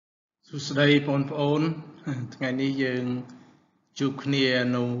ស្ដីបងប្អូនថ្ងៃនេះយើងជួបគ្នា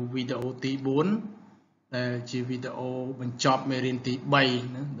នៅវីដេអូទី4ដែលជាវីដេអូបញ្ចប់មេរៀនទី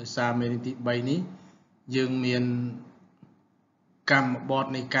3ណាដោយសារមេរៀនទី3នេះយើងមានកម្មបទ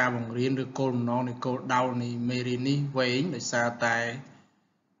នៃការបង្រៀនឬគោលបំណងនៃគោលដៅនៃមេរៀននេះវែងដោយសារតែ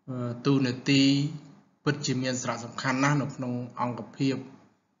ទូនាទីពិតជាមានសារៈសំខាន់ណាស់នៅក្នុងអង្គភាព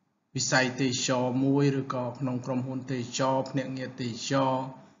វិស័យទេសចរណ៍មួយឬក៏ក្នុងក្រុមហ៊ុនទេសចរណ៍ភ្នាក់ងារទេសចរណ៍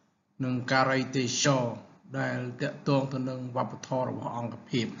និងការីទេសចរណ៍ដែលតាក់ទងទៅនឹងវប្បធម៌របស់អង្គ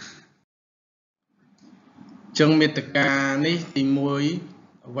ភាពចឹងមេត្តានេះទី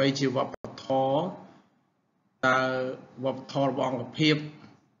1អ្វីជាវប្បធម៌តើវប្បធម៌របស់អង្គភាព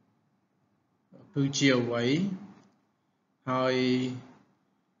គឺជាអ្វីហើយ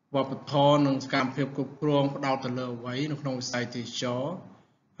វប្បធម៌និងសកម្មភាពគ្រប់គ្រងផ្ដោតទៅលើអ្វីនៅក្នុងវិស័យទេសចរណ៍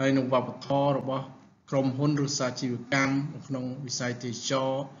ហើយនឹងវប្បធម៌របស់ក្រុមហ៊ុនឬសាជីវកម្មនៅក្នុងវិស័យទេសច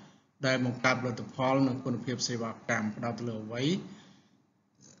រណ៍ដែលបង្កើតផលិតផលនិងគុណភាពសេវាកម្មផ្ដោតទៅលើអ្វី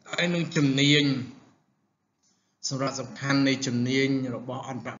ហើយនឹងជំនាញសម្រាប់សំខាន់នៃជំនាញរបស់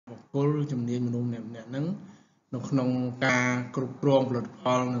អន្តរបុគ្គលជំនាញមនុស្សម្នាក់ៗហ្នឹងនៅក្នុងការគ្រប់គ្រងផលិតផ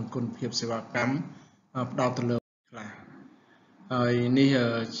លនិងគុណភាពសេវាកម្មផ្ដោតទៅលើខ្លះហើយនេះ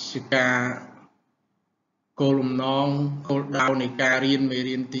ជាការគោលបំណងគោលដៅនៃការរៀនមេ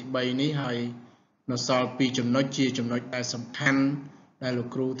រៀនទី3នេះហើយនៅសល់2ចំណុចជាចំណុចដែលសំខាន់ដែលលោក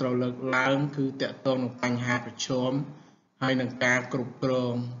គ្រូត្រូវលើកឡើងគឺតាក់ទងនឹងបញ្ហាប្រឈមហើយនឹងការគ្រប់គ្រ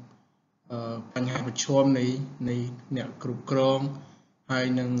ងបញ្ហាប្រឈមនៃអ្នកគ្រប់គ្រងហើយ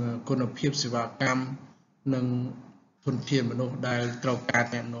នឹងគុណភាពសេវាកម្មនិងធនធានមនុស្សដែលត្រូវការ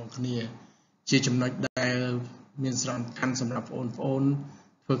តែម្ដងគ្នាជាចំណុចដែលមានសារៈសំខាន់សម្រាប់បងប្អូន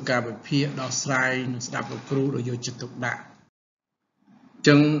ធ្វើការវិភាគដោះស្រាយនិងស្ដាប់លោកគ្រូដោយយកចិត្តទុកដាក់អញ្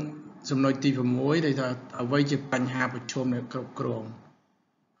ចឹងចំណុចទី6ដែលថាអ្វីជាបញ្ហាប្រឈមនៃគ្រប់គ្រង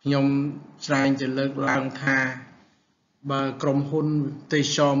ខ្ញុំឆ្លែងទៅលើកឡើងថាបើក្រុមហ៊ុនទេស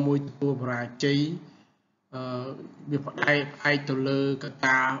ចរមួយទទួលបរាជ័យវាផ្អែកទៅលើកត្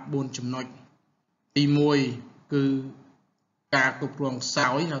តា4ចំណុចទី1គឺការគ្រប់គ្រងខ្សោ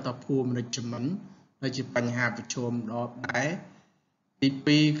យហៅថា poor management ដែលជាបញ្ហាប្រឈមដល់ដែរទី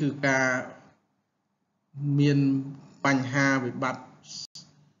2គឺការមានបញ្ហាវិបត្តិ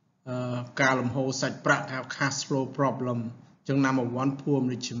ការលំហូរសាច់ប្រាក់ហៅ cash flow problem ចឹង number 1 poor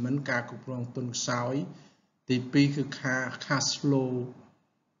management ការគ្រប់គ្រងទុនខ្សោយទី2គឺ cash flow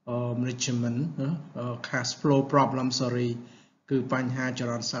management cash flow problem គឺបញ្ហាច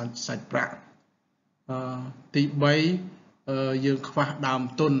រន្តសាច់ប្រាក់ទី3យើងខ្វះដើម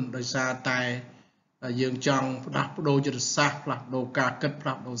ទុនដោយសារតែយើងចង់ផ្លាស់ប្ដូរយុទ្ធសាស្ត្រផ្លាស់ប្ដូរការគិតផ្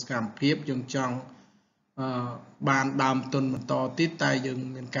លាស់ប្ដូរសកម្មភាពយើងចង់បានដើមទុនបន្តទៀតតែយើង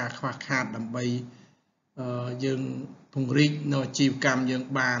មានការខ្វះខាតដើម្បីយើងពង្រីកនៅអាជីវកម្មយើង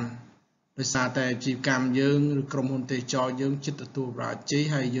បានដោយសារតែអាជីវកម្មយើងឬក្រុមហ៊ុនទេសចរយើងចិត្តទទួលបរាជ័យ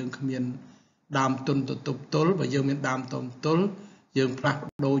ហើយយើងគ្មានដើមទុនទៅទប់ទល់បើយើងមានដើមទុនទល់យើងផ្លាស់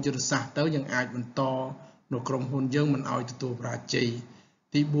ប្ដូរយុទ្ធសាស្ត្រទៅយើងអាចបន្តនៅក្រុមហ៊ុនយើងមិនឲ្យទទួលបរាជ័យ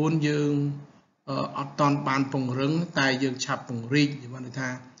ទី4យើងអត់តន់បានពង្រឹងតែយើងឆាប់ពង្រីកនិយាយថា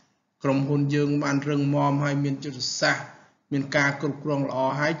ក្រុមហ៊ុនយើងបានរឹងមាំហើយមានយុទ្ធសាស្ត្រមានការគ្រប់គ្រងល្អ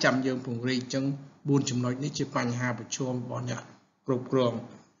ហើយចាំយើងពង្រីកអញ្ចឹង4ចំណុចនេះជាបញ្ហាប្រឈមរបស់អ្នកគ្រប់គ្រង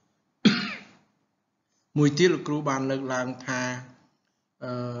មួយទៀតលោកគ្រូបានលើកឡើងថា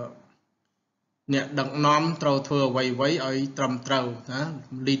អ្នកដឹកនាំត្រូវធ្វើអ្វីៗឲ្យត្រឹមត្រូវណា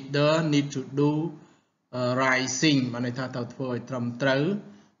leader need to do rising បានន័យថាត្រូវធ្វើឲ្យត្រឹមត្រូវ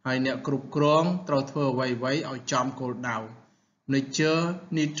ហើយអ្នកគ្រប់គ្រងត្រូវធ្វើអ្វីៗឲ្យចំគោលដៅ manager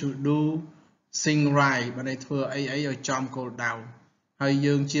need to do thing right បានន័យធ្វើអីឲ្យចំគោលដៅហើយ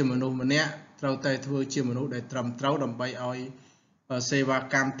យើងជាមនុស្សម្នាក់ត្រូវតែធ្វើជាមនុស្សដែលត្រឹមត្រូវដើម្បីឲ្យសេវា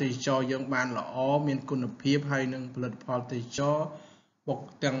កម្មទេសចរយើងបានល្អមានគុណភាពហើយនឹងផលិតផលទេសចរបុក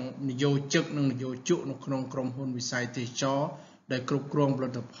ទាំងនយោជកនិងនយោជកនៅក្នុងក្រុមហ៊ុនវិស័យទេសចរដែលគ្រប់គ្រងផលិ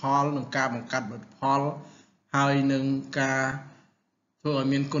តផលនិងការបង្កើតផលិតផលហើយនឹងការធ្វើឲ្យ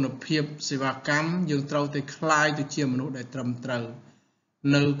មានគុណភាពសេវាកម្មយើងត្រូវតែคล้ายទៅជាមនុស្សដែលត្រឹមត្រូវ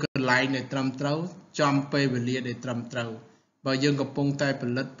នៅកន្លែងដែលត្រឹមត្រូវចំពេលវេលាដែលត្រឹមត្រូវបើយើងកំពុងតែផ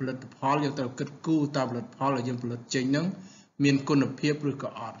លិតផលយើងត្រូវគិតគូរតើផលិតផលដែលយើងផលិតចេញហ្នឹងមានគុណភាពឬក៏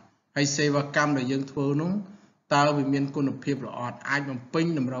អត់ហើយសេវាកម្មដែលយើងធ្វើនោះតើវាមានគុណភាពល្អអត់អាចបំពេញ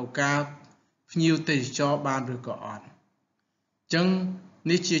តម្រូវការភ្ញៀវទេសចរបានឬក៏អត់អញ្ចឹង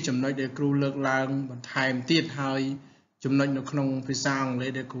នេះជាចំណុចដែលគ្រូលើកឡើងបន្ថែមទៀតហើយចំណុចនៅក្នុងភាសាអង់គ្លេ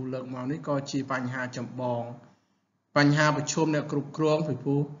សដែលគ្រូលើកមកនេះក៏ជាបញ្ហាចម្បងបញ្ហាប្រឈមអ្នកគ្រប់គ្រងពីព្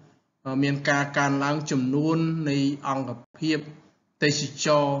រោះមានការកើនឡើងចំនួននៃអង្គភាពទេសច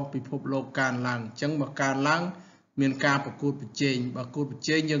រពិភពលោកកើនឡើងអញ្ចឹងបើកើនឡើង មានការប្រកួតប្រជែងបើប្រកួតប្រ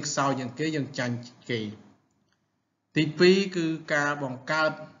ជែងយើងខ្សោយជាងគេយើងចាញ់គេទី2គឺការបង្កើ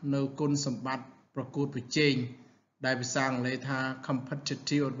តនៅគុណសម្បត្តិប្រកួតប្រជែងដែលភាសាអង់គ្លេសថា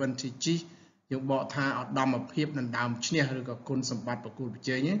competitive advantage យើងបកថាឧត្តមភាពដណ្ដើមឈ្នះឬក៏គុណសម្បត្តិប្រកួតប្រ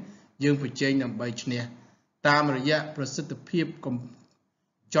ជែងយើងប្រជែងដើម្បីឈ្នះតាមរយៈប្រសិទ្ធភាព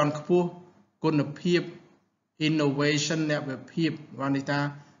ជាន់ខ្ពស់គុណភាព innovation អ្នកវិភាគបានន័យថា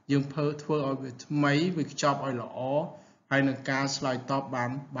យើងធ្វើឲ្យវាថ្មីវាខ្ចប់ឲ្យល្អហើយនឹងការឆ្លើយតប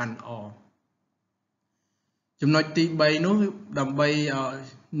បានល្អចំណុចទី3នោះដើម្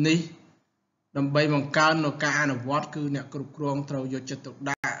បីបង្កើននៅការអនុវត្តគឺអ្នកគ្រប់គ្រងត្រូវយកចិត្តទុក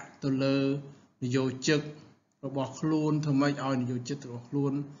ដាក់ទៅលើនយោជករបស់ខ្លួនធ្វើម៉េចឲ្យនយោជករបស់ខ្លួ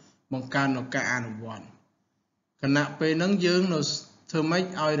នបង្កើននៅការអនុវត្តគណៈពេលហ្នឹងយើងនៅធ្វើម៉េច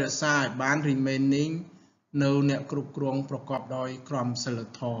ឲ្យរក្សាឲ្យបាន remaining នៅអ្នកគ្រប់គ្រងប្រកបដោយក្រមសីល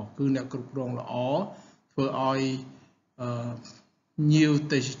ធម៌គឺអ្នកគ្រប់គ្រងល្អធ្វើឲ្យញៀវ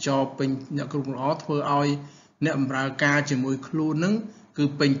ទេសចរពេញអ្នកគ្រប់គ្រងល្អធ្វើឲ្យអ្នកបម្រើការជាមួយខ្លួននឹងគឺ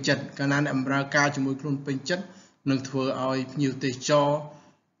ពេញចិត្តកាលណាអ្នកបម្រើការជាមួយខ្លួនពេញចិត្តនឹងធ្វើឲ្យភ្ញៀវទេសចរ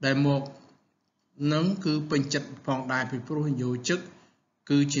ដែលមកនឹងគឺពេញចិត្តផងដែរពីព្រោះនយោជក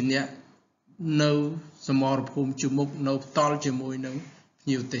គឺជាអ្នកនៅសមរភូមិជួមុខនៅផ្ទាល់ជាមួយនឹងភ្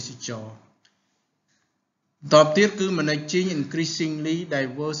ញៀវទេសចរតទៅទៀតគឺ managing increasingly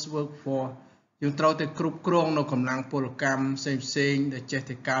diverse workforce យើងត្រូវតែគ្រប់គ្រងនៅកម្លាំងពលកម្មផ្សេងដែលចេះ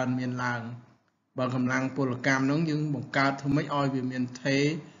តែកើនមានឡើងបើកម្លាំងពលកម្មនោះយើងបង្កើតធ្វើម៉េចឲ្យវាមានថេរ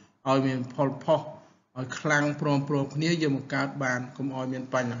ឲ្យមានផលផុសឲ្យខ្លាំងព្រមគ្នាយើងបង្កើតបានកុំឲ្យមាន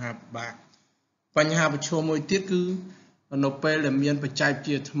បញ្ហាពិបាកបញ្ហាប្រឈមមួយទៀតគឺនៅពេលដែលមានបច្ចេកវិទ្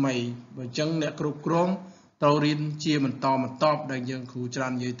យាថ្មីបើអញ្ចឹងអ្នកគ្រប់គ្រងត្រូវរៀនជាបន្តដែលយើងគ្រូច្រើ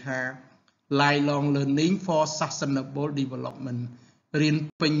ននិយាយថា lifelong learning for sustainable development រៀន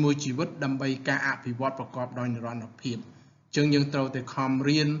ពេញមួយជីវិតដើម្បីការអភិវឌ្ឍប្រកបដោយនិរន្តរភាពអញ្ចឹងយើងត្រូវតែខំ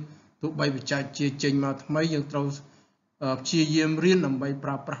រៀនទោះបីបច្ចេកវិទ្យាចេញមកថ្មីយើងត្រូវព្យាយាមរៀនដើម្បីប្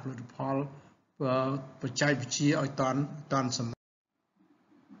រើប្រាស់ផលិតផលបច្ចេកវិទ្យាឲ្យតាន់សម័យ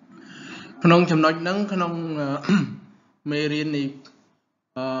ក្នុងចំណុចហ្នឹងក្នុងមេរៀននេះ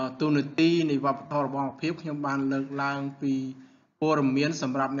ទូនាទីនៃវប្បធម៌របស់ភាពខ្ញុំបានលើកឡើងពីព័ត៌មានស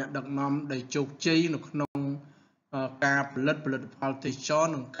ម្រាប់អ្នកដឹកនាំដែលជោគជ័យនៅក្នុងការផលិតផលទេសចរ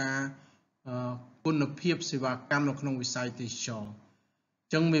និងការគុណភាពសេវាកម្មនៅក្នុងវិស័យទេសចរអ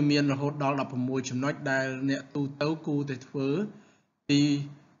ញ្ចឹងវាមានរហូតដល់16ចំណុចដែលអ្នកទូទៅគួរតែធ្វើទី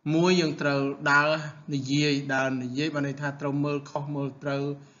1យើងត្រូវដើរនិយាយបានន័យថាត្រូវមើលខុសមើលត្រូវ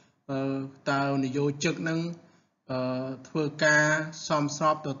តើនយោជកនឹងធ្វើការសមស្រ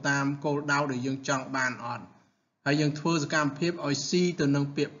បទៅតាមគោលដៅដែលយើងចង់បានអត់ហើយយើងធ្វើសកម្មភាពឲ្យស៊ីទៅនឹង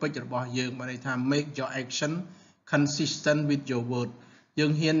ពាក្យពេចន៍របស់យើងបានន័យថា make your action consistent with your word យើ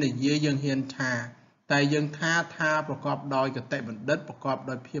ងហ៊ាននិយាយយើងហ៊ានថាតែយើងថាប្រកបដោយកតេបណ្ឌិតប្រកប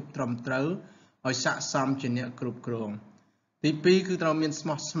ដោយភាពត្រឹមត្រូវឲ្យស័ក្តិសមជាអ្នកគ្រប់គ្រងទី2គឺត្រូវមានស្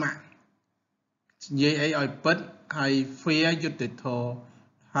មោះស្ម័គ្រនិយាយអីឲ្យពិតហើយ fair យុត្តិធម៌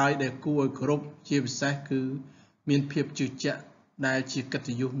ហើយដែលគួរឲ្យគោរពជាពិសេសគឺមានភាពជឿជាក់ដែលជាកិត្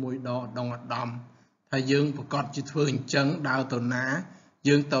តិយសមួយដ៏ឧត្តមថាយើងប្រកាសជាធ្វើអញ្ចឹងដើរទៅណា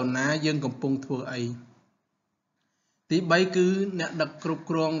យើងទៅណាយើងកំពុងធ្វើអីទី3គឺអ្នកដឹកគ្រប់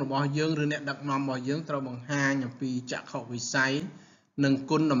គ្រងរបស់យើងឬអ្នកដឹកនាំរបស់យើងត្រូវបង្ហាញអំពីចក្ខុវិស័យនិង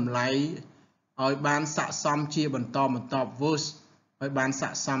គុណតម្លៃឲ្យបានស័ក្តិសមជាបន្តverse ឲ្យបានស័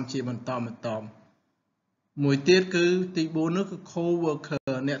ក្តិសមជាបន្តមួយទៀតគឺទី4នោះគឺ co-worker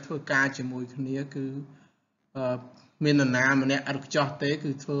អ្នកធ្វើការជាមួយគ្នាគឺមាននរណាម្នាក់ឥតខ្ចោះទេ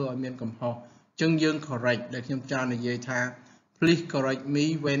គឺធ្វើឲ្យមានកំហុសអញ្ចឹងយើង correct ដែលខ្ញុំចង់និយាយថា please correct me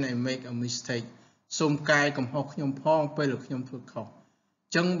when I make a mistake សូមកែកំហុសខ្ញុំផងពេលខ្ញុំធ្វើខុសអ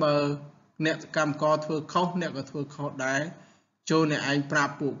ញ្ចឹងបើអ្នកកម្មករធ្វើខុសអ្នកក៏ធ្វើខុសដែរចូលអ្នកឯងប្រា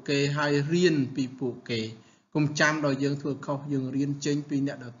ប់ពួកគេហើយរៀនពីពួកគេកុំចាំដល់យើងធ្វើខុសយើងរៀនចេញពី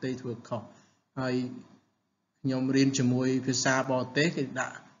អ្នកដទៃធ្វើខុសហើយខ្ញុំរៀនជាមួយភាសាបរទេសគេដា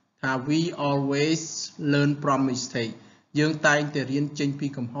ក់ថា we always learn from mistake យើងតែងតែរៀនចេញពី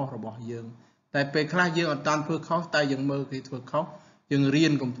កំហុសរបស់យើងតែពេលខ្លះយើងអត់តាន់ធ្វើខុសតែយើងមើលគេធ្វើខុសយើងរៀ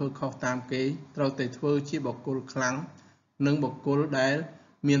នកុំធ្វើខុសតាមគេត្រូវតែធ្វើជាបុគ្គលខ្លាំងនិងបុគ្គលដែល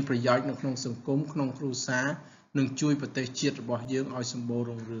មានប្រយោជន៍នៅក្នុងសង្គមក្នុងគ្រួសារនិងជួយប្រទេសជាតិរបស់យើងឲ្យសម្បូរ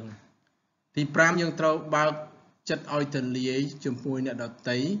រុងរឿងទី5យើងត្រូវបើកចិត្តឲ្យទលាយជាមួយអ្នកដ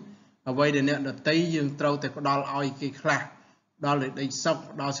ទៃអ្វីដែលអ្នកដទៃយើងត្រូវតែផ្ដល់ឲ្យគេខ្លះដល់លេខដេកសុខ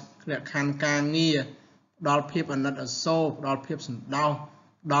ដល់លក្ខខណ្ឌការងារដល់ភាពអាណិតអាសូរដល់ភាពសន្តោស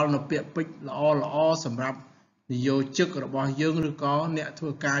ដល់នៅពាក្យពេចន៍ល្អសម្រាប់នយោជករបស់យើងឬក៏អ្នកធ្វើ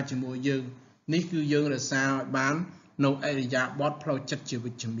ការជាមួយយើងនេះគឺយើងរក្សាឲ្យបាននៅអរិយាប័ត្រផ្លូវចិត្តជា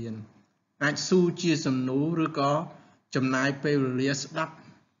វិជ្ជមាន អាចស៊ូជាសំណួរឬក៏ចំណាយពេលវេលាស្ដាប់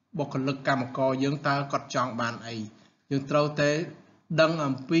បុគ្គលិកកម្មករយើងតើគាត់ចង់បានអីយើងត្រូវតែដឹង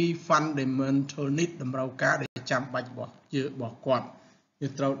អំពី fundamental need តម្រូវការដែលចាំបាច់របស់គាត់យើ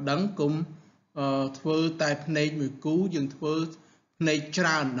ងត្រូវដឹងគុំធ្វើតែភ្នែកមួយគូយើងធ្វើភ្នែកច្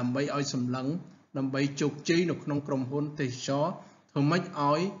រើនដើម្បីឲ្យសម្លឹងដើម្បីជោគជ័យនៅក្នុងក្រុមហ៊ុនទេសចរធ្វើម៉េច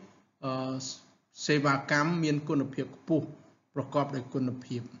ឲ្យសេវាកម្មមានគុណភាពខ្ពស់ប្រកបដោយគុណ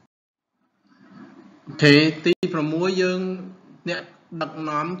ភាពអូខេទី6យើងអ្នកដឹក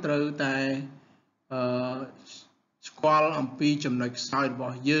នាំត្រូវតែស្គាល់អំពីចំណុចខ្សោយរប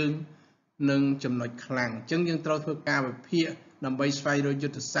ស់យើងនិងចំណុចខ្លាំងអញ្ចឹងយើងត្រូវធ្វើការវិភាគដើម្បីស្វែងរកយុ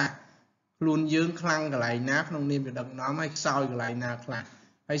ទ្ធសាស្ត្រខ្លួនយើងខ្លាំងកន្លែងណាក្នុងនាមជាដឹកនាំហើយខ្សោយកន្លែងណាខ្លះ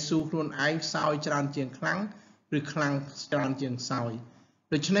ហើយស៊ូខ្លួនឯងខ្សោយច្រើនជាងខ្លាំងឬខ្លាំងច្រើនជាងខ្សោយ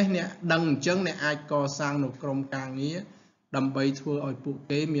ដូច្នេះអ្នកដឹងអញ្ចឹងអ្នកអាចកសាងនៅក្រុមការងារដើម្បីធ្វើឲ្យពួក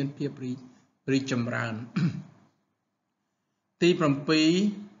គេមានភាពរីកចម្រើនទី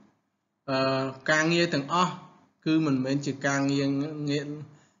7ការងារទាំងអស់គឺមិនមែនជាការងារ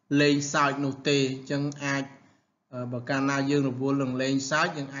លេងសើចនោះទេអញ្ចឹងអាចបើកាលណាយើងរវល់នឹងលេងសើច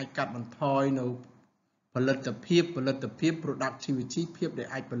យើងអាចកាត់បន្ថយនៅផលិតភាព productivity ភាពដែល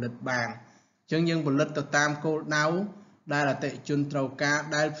អាចផលិតបានអញ្ចឹងយើងផលិតទៅតាមគោលដៅដែលអតិថិជនត្រូវការ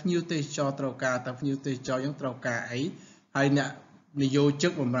ដែលភ្ញៀវទេសចរត្រូវការតើភ្ញៀវទេសចរយើងត្រូវការអីហើយអ្នកនយោជ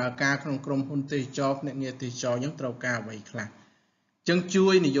កបម្រើការក្នុងក្រុមហ៊ុនទេសចរភ្នាក់ងារទេសចរយើងត្រូវការអ្វីខ្លះអញ្ចឹងជួ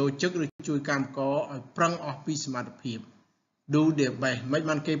យនយោជកឬជួយកម្មករឲ្យប្រឹងអស់ពីសមត្ថភាព do their best មិន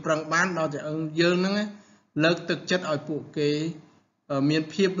បានគេប្រឹងបានដល់តែយើងហ្នឹងលើកទឹកចិត្តឲ្យពួកគេមាន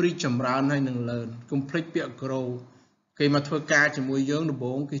ភាពរីកចម្រើនហើយនឹងលឿនកុំភ្លេចពាក្យ grow គេមកធ្វើការជាមួយយើងដំ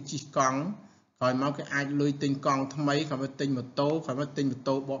បូងគេជិះកង់ក្រោយមកគេអាចលុយទិញកង់ថ្មីក្រោយមកទិញម៉ូតូក្រោយមកទិញម៉ូ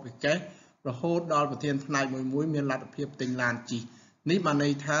តូបកពិកេសរហូតដល់ប្រធានផ្នែកមួយមានលទ្ធភាពទិញឡានជិះនេះបានន័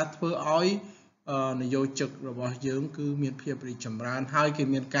យថាធ្វើឲ្យនយោជករបស់យើងគឺមានភាពរីកចម្រើនហើយគេ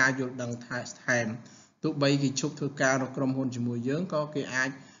មានការយល់ដឹងថែមទោះបីគេឈប់ធ្វើការនៅក្រុមហ៊ុនជាមួយយើងក៏គេអាច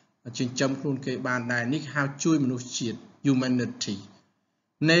ចិញ្ចឹមខ្លួនគេបានដែរនេះហៅជួយមនុស្សជាតិ humanity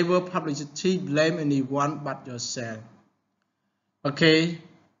never publicity blame anyone but yourself អូខេ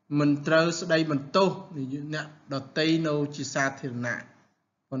មិនត្រូវស្ដីបន្ទោសអ្នកដទៃនៅជាសាធារណៈ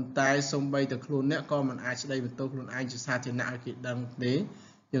ប៉ុន្តែសូម្បីតែខ្លួនអ្នកក៏មិនអាចស្ដីបន្ទោសខ្លួនឯងជាសាធារណៈឲ្យគេដឹងទេ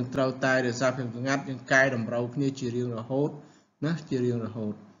យើងត្រូវតែរក្សាភាពស្ងាត់យើងកែតម្រូវគ្នាជារៀងរហូតណាជារៀងរហូ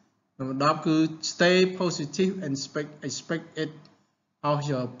តnumber 10គឺ stay positive and expect it of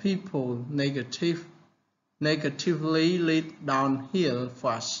your people negatively lead downhill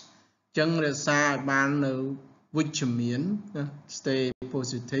fast ចឹងរក្សាឲ្យបាននៅវិជ្ជមានណា stay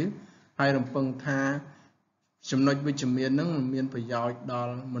positive ហើយរំពឹងថាចំណុចវិជ្ជមានហ្នឹងមានប្រយោជន៍ដ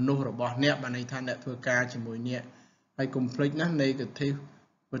ល់មនុស្សរបស់អ្នកបានន័យថាអ្នកធ្វើការជាមួយអ្នកហើយកុំភ្លេចណា negative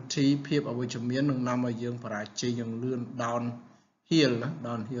ភាពអវិជ្ជមាននឹងនាំឲ្យយើងបរាជ័យយ៉ាងលឿន downhill ណា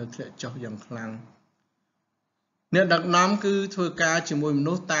downhill ធ្លាក់ចុះយ៉ាងខ្លាំងអ្នកដឹកនាំគឺធ្វើការជាមួយម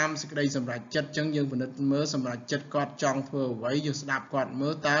នុស្សតាមសេចក្តីសម្រេចចិត្តអញ្ចឹងយើងពិនិត្យមើលសម្រេចចិត្តគាត់ចង់ធ្វើអ្វីយើងស្ដាប់គាត់មើ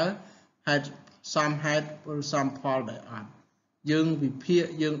លតើហេតុសមផលដែរអត់យើងវិភាគ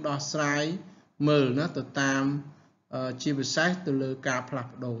យើងដោះស្រាយមើលណាទៅតាមជាពិសេសទៅលើការផ្លាស់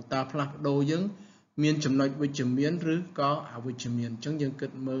ប្ដូរតើផ្លាស់ប្ដូរយើងមានចំណុចវិជ្ជមានឬក៏អវិជ្ជមានអញ្ចឹងយើងគិ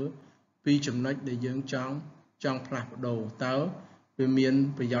តមើលពីចំណុចដែលយើងចង់ផ្លាស់ប្ដូរតើវាមាន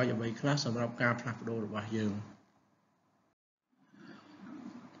ប្រយោជន៍អ្វីខ្លះសម្រាប់ការផ្លាស់ប្ដូររបស់យើង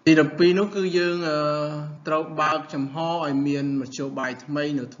ទី12នោះគឺយើងត្រូវបើកចំហឲ្យមានមធ្យោបាយថ្មី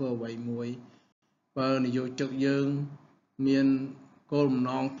នៅធ្វើអ្វីមួយបើនយោជកយើងមានគោលបំ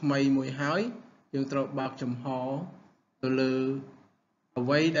ណងថ្មីមួយហើយយើងត្រូវបើកចំហទៅលើអ្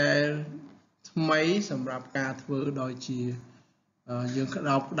វីដែលថ្មីសម្រាប់ការធ្វើដោយជាយើងក្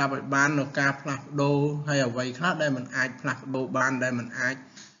តាប់ឲ្យបាននៅការផ្លាស់ប្ដូរហើយអ្វីខ្លះដែលมันអាចផ្លាស់ប្ដូរបានដែលมันអាច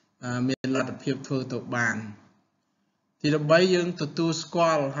មានលទ្ធភាពធ្វើទៅបានទី13យើងទទួលស្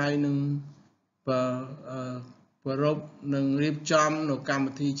គាល់ហើយនឹងប្ររពនឹងរៀបចំនៅកម្ម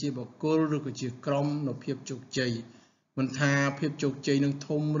វិធីជាបុគ្គលឬក៏ជាក្រុមនៅភាពជោគជ័យមិនថាភាពជោគជ័យនឹង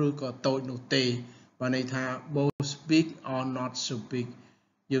ធំឬក៏តូចនោះទេបានន័យថា both big or not so big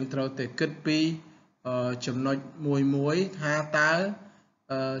យើងត្រូវតែគិតពីចំណុចមួយថាតើ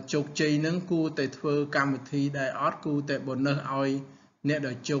ជោគជ័យនឹងគួរតែធ្វើកម្មវិធីដែរអត់គួរតែbonusឲ្យអ្នក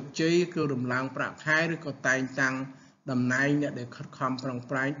ដែលជោគជ័យគឺរំឡើងប្រាក់ខែឬក៏តែងតាំងតំណែងអ្នកដែលខិតខំប្រឹង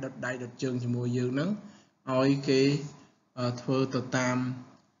ប្រែងដុតដៃដុតជើងជាមួយយើងនឹងឲ្យគេធ្វើទៅតាម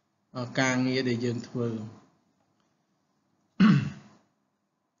ការងារដែលយើងធ្វើ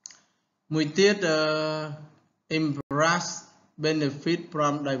មួយទៀត embrace benefit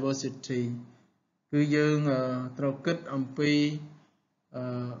from diversity គឺយើងត្រូវគិតអំពី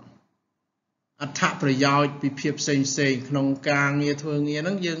អត្ថប្រយោជន៍ពីភាពផ្សេងក្នុងការងារធ្វើងារហ្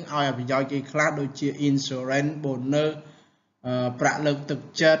នឹងយើងឲ្យប្រយោជន៍គេខ្លះដូចជា insurance bonus ប្រាក់លើកទឹក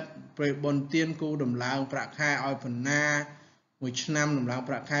ចិត្តពេលបុណ្យទានគូដំឡើងប្រាក់ខែឲ្យបណ្ណាមួយឆ្នាំដំឡើង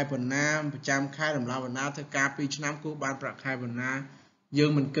ប្រាក់ខែបណ្ណាប្រចាំខែដំឡើងបណ្ណាធ្វើការ2ឆ្នាំគូបានប្រាក់ខែបណ្ណាយើ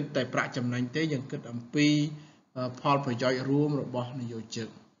ងមិនគិតតែប្រាក់ចំណេញទេយើងគិតអំពីផលប្រយោជន៍រួមរបស់និយោជក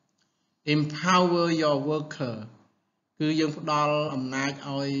empower your worker គឺយើងផ្ដល់អំណាច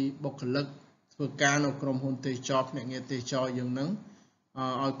ឲ្យបុគ្គលិកធ្វើការនៅក្រុមហ៊ុនទេសចរភ្នាក់ងារទេសចរយើងនឹង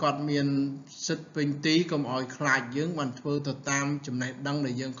ឲ្យគាត់មានសិទ្ធិពេញទីកុំឲ្យខ្លាចយើងបានធ្វើទៅតាមចំណេះដឹង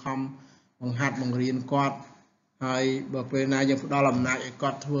ដែលយើងខំបង្ហាត់បង្រៀនគាត់ហើយបើពេលណាយើងផ្ដល់អំណាចឲ្យគា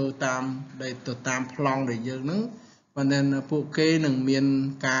ត់ធ្វើតាមដែលទៅតាមប្លង់ដែលយើងនឹងប៉ុន្តែពួកគេនឹងមាន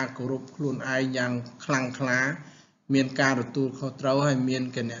ការគោរពខ្លួនឯងយ៉ាងខ្លាំងក្លាមានការទទួលខុសត្រូវហើយមាន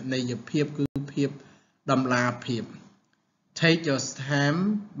គណនេយ្យភាពគឺភាពតម្លាភាព Take your time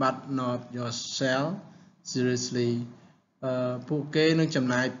but not yourself seriously ពួកគេនឹងចំ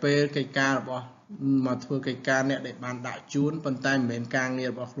ណាយពេលកិច្ចការរបស់មកធ្វើកិច្ចការអ្នកដែលបានដាក់ជូនប៉ុន្តែមិនមែនការងារ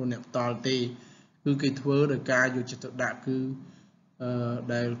របស់ខ្លួនអ្នកផ្ទាល់ទេគឺគេធ្វើដោយការយកចិត្តទុកដាក់គឺ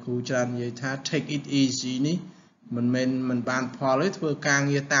ដែលគ្រូច្រើននិយាយថា take it easy នេះមិនបានផលទេធ្វើការ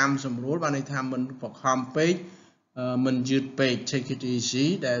ងារតាមសម្រួលបានន័យថាមិនបខំពេកមិនយឺតពេក take it easy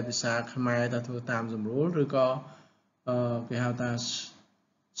ដែលភាសាខ្មែរថាធ្វើតាមសម្រួលឬក៏គេហៅថា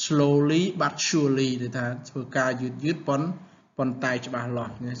slowly but surely ដែលថាធ្វើការយឺតប៉ុន្តែច្បាស់លា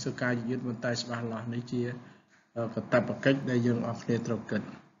ស់នេះធ្វើការយឺតប៉ុន្តែច្បាស់លាស់នេះជាកាតព្វកិច្ចដែលយើងអស់គ្នាត្រូវគិត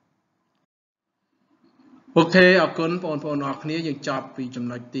អូខេអរគុណបងប្អូនអរគ្នាយើងចប់ពីចំ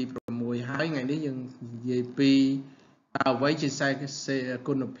ណុចទី6ហើយថ្ងៃនេះយើងនិយាយពីអ្វីជា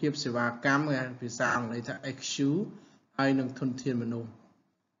គុណភាពសេវាកម្មភាសាអង់គ្លេសថា EQ ហើយនឹងធនធានមនុស្ស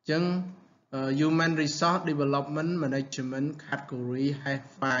អញ្ចឹងHuman Resource Development Management Category has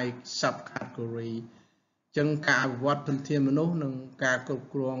 5 subcategory ចឹងការអភិវឌ្ឍធនធានមនុស្សនិងការគ្រប់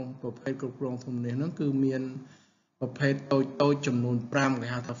គ្រងប្រភេទគ្រប់គ្រងធនធានហ្នឹងគឺមានប្រភេទតូចចំនួន5គេ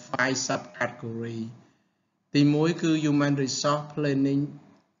ហៅថា 5 subcategory ទី1គឺ Human Resource Planning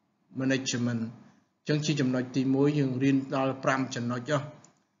Management ចឹងជាចំណុចទី1យើងរៀនដល់5ចំណុច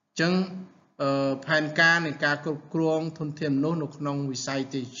ចឹងផែនការនៃការគ្រប់គ្រងធនធានមនុស្សនៅក្នុងវិស័យ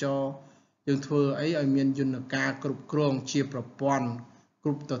ទេសចរយើងធ្វើអីឲ្យមានយន្តការគ្រប់គ្រងជាប្រព័ន្ធគ្រ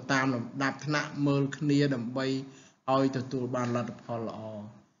ប់ទៅតាមលំដាប់ថ្នាក់មើលគ្នាដើម្បីឲ្យទទួលបានលទ្ធផលល្អ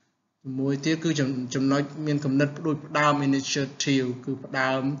មួយទៀតគឺចំណុចមានគំនិតផ្ដួចផ្ដើម initiative គឺផ្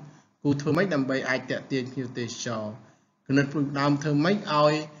ដើមគូធ្វើម៉េចដើម្បីអាចតាក់ទាញភ្ញៀវទេសចរគំនិតផ្ដួចផ្ដើមធ្វើម៉េចឲ្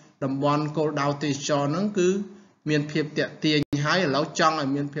យតំបន់គោលដៅទេសចរហ្នឹងគឺមានភាពតាក់ទាញហើយឥឡូវចង់ឲ្យ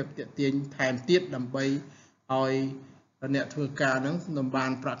មានភាពតាក់ទាញថែមទៀតដើម្បីឲ្យអ្នកធ្វើការហ្នឹងបា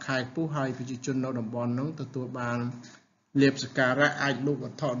នប្រាក់ខែខ្ពស់ហើយប្រជាជននៅតំបន់ហ្នឹងទទួលបានលាភសក្ការៈអាចលក់វ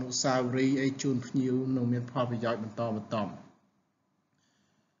ត្ថុអនុស្សាវរីយ៍អីជូនភ្ញៀវនឹងមានផលប្រយោជន៍បន្ត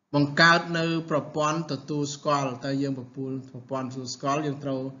បង្កើតនៅប្រព័ន្ធទទួលស្គាល់តែយើងប្រព័ន្ធទទួលស្គាល់យើងត្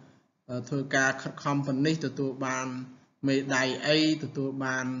រូវធ្វើការខិតខំប៉ុណ្នេះទទួលបានមេដាយអីទទួល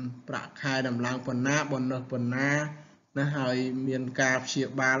បានប្រាក់ខែដំឡើងប៉ុណ្ណាប៉ុណ្ណោះប៉ុណ្ណាណាហើយមានការព្យា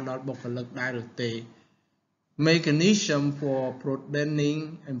បាលដល់បុគ្គលិកដែរឬទេ Mechanism for broadening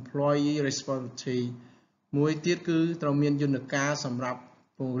employee responsibility មួយទៀតគឺត្រូវមានយន្តការសម្រាប់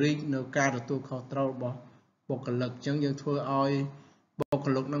ពង្រីកនៅការទទួលខុសត្រូវរបស់បុគ្គលិកអញ្ចឹងយើងធ្វើឲ្យបុគ្គ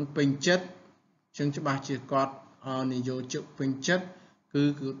លិកនឹងពេញចិត្តអញ្ចឹងច្បាស់ជាគាត់និយោជកពេញចិត្តគឺ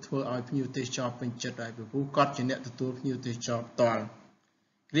ធ្វើឲ្យភ្ញៀវទេសចរពេញចិត្តហើយព្រោះគាត់ជាអ្នកទទួលភ្ញៀវទេសចរផ្ទាល់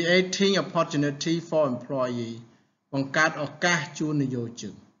Creating opportunity for employee បង្កើតឱកាសជូននិយោជ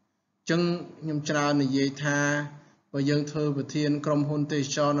កអញ្ចឹងខ្ញុំច្រើននិយាយថាបើយើងធ្វើប្រធានក្រុមហ៊ុនទេស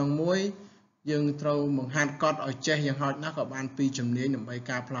ចរនឹងមួយយើងត្រូវបង្ហាត់គាត់ឲ្យចេះយ៉ាងហោចណាស់ក៏បាន2ជំនាញដើម្បី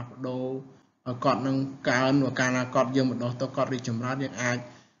ការផ្លាស់ប្ដូរគាត់នឹងកើនកាលណាគាត់យើងបណ្ដោះទៅគាត់រីកចម្រើនយើងអាច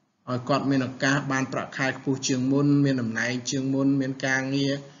ឲ្យគាត់មានឱកាសបានប្រាក់ខែខ្ពស់ជាងមុនមានតំណែងជាងមុនមានការងា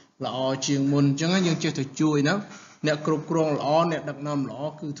រល្អជាងមុនអញ្ចឹងយើងចេះទៅជួយណាអ្នកគ្រប់គ្រងល្អអ្នកដឹកនាំល្អ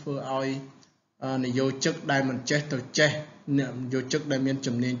គឺធ្វើឲ្យនិយោជកដែលមិនចេះទៅចេះអ្នកនិយោជកដែលមាន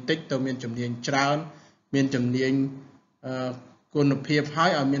ជំនាញតិចទៅមានជំនាញច្រើនមានជំនាញគុណភាពហើយ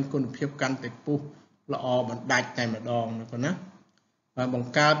ឲ្យមានគុណភាពកាន់តែខ្ពស់ល្អបណ្ដាច់តែម្ដងណាបង្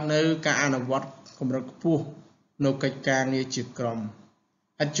កើតនៅការអនុវត្តកម្រិតខ្ពស់នៅកិច្ចការងារជាក្រុម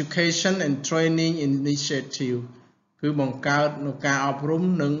Education and Training Initiative គឺបង្កើតនៅការអប់រំ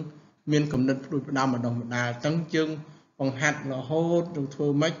និងមានគំនិតផ្ដួចផ្ដើមបណ្ដុះបណ្ដាលទាំងយើងបង្ហាត់រហូតនឹងធ្វើ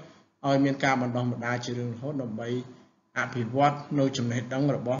ម៉េចឲ្យមានការបណ្ដុះបណ្ដាលជារឿងរហូតដើម្បីអភិវឌ្ឍនៅចំណេះដឹង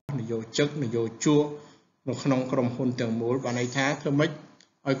របស់និយោជកនិយោជកនៅក្នុងក្រុមហ៊ុនទាំងមូលបានន័យថាធ្វើម៉េច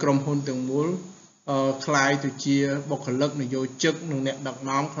ឲ្យក្រុមហ៊ុនទាំងមូល ខ្លាយទៅជាបុគ្គលិកនយោជកនិងអ្នកដឹក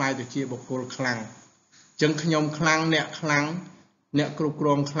នាំខ្លាយទៅជាបុគ្គលខ្លាំងចឹងខ្ញុំខ្លាំងអ្នកខ្លាំងអ្នកគ្រប់គ្រ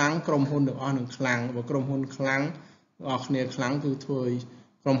ងខ្លាំងក្រុមហ៊ុនទាំងអស់នឹងខ្លាំងបើក្រុមហ៊ុនខ្លាំងអស់គ្នាខ្លាំងគឺធ្វើឲ្យ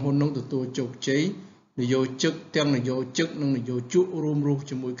ក្រុមហ៊ុននោះទទួលជោគជ័យនយោជកទាំងនយោជកនិងនយោជករួមរស់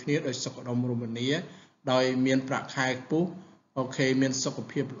ជាមួយគ្នាដោយសុខដុមរមនាដោយមានប្រាក់ខែខ្ពស់អូខេមានសុខ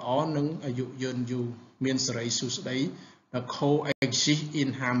ភាពល្អនិងអាយុយឺនយូរមានសេរីសុស្ដី coexist in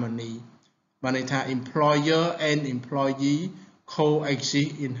harmony បានន័យថា employer and employee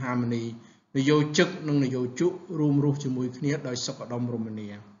coexist in harmony នយោជកនិងនយោជករួមរស់ជាមួយគ្នាដោយសុខដុមរមនា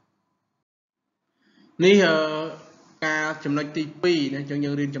នេះការចំណុចទី2ណាយើង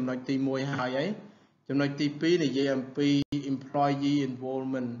រៀនចំណុចទី1ហើយចំណុចទី2និយាយអំពី employee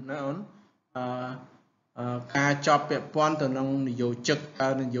involvement ណាអូនការជាប់ពាក់ព័ន្ធទៅនឹងនយោជកតើ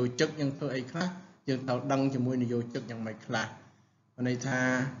នយោជកយើងធ្វើអីខ្លះយើងត្រូវដឹងជាមួយនយោជកយ៉ាងម៉េចខ្លះន័យថា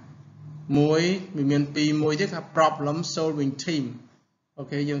មួយមានមួយទៀតថា problem solving team អូ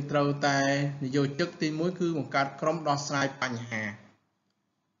ខេយើងត្រូវតែនយោជកទី1គឺបង្កើតក្រុមដោះស្រាយបញ្ហា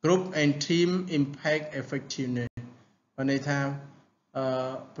group and team impact effectiveness បានន័យថា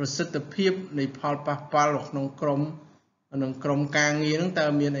ប្រសិទ្ធភាពនៃផលប៉ះពាល់ក្នុងក្រុមនិងក្រុមការងារហ្នឹងតើ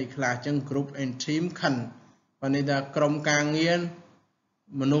មានអីខ្លះចឹង group and team ខណ្ឌបានន័យថាក្រុមការងារ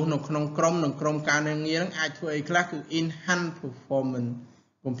មនុស្សនៅក្នុងក្រុមនិងក្រុមការងារហ្នឹងអាចធ្វើអីខ្លះគឺ enhance performance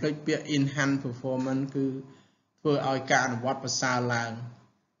កុំភ្លេចពាក្យ enhance performance គឺធ្វើឲ្យការអនុវត្តប្រសើរឡើង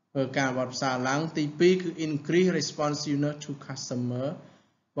ធ្វើការអនុវត្តប្រសើរឡើងទី2គឺ increase responsiveness to customer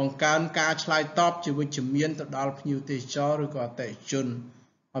បង្កើនការឆ្លើយតបជាវិជ្ជមានទៅដល់ភ្ញៀវទេសចរឬក៏អតិថិជន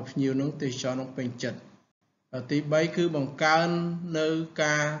ឲ្យភ្ញៀវនោះទេសចរនោះពេញចិត្តទី3គឺបង្កើននៅ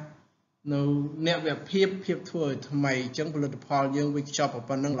ការនៅអ្នកវិភាគភាពធ្វើឲ្យថ្មីអញ្ចឹងផលិតផលយើងវាខ្ចប់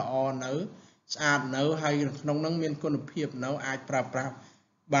ប៉ុណ្ណឹងល្អនៅស្អាតនៅហើយក្នុងនោះមានគុណភាពនៅអាចប្រើប្រាស់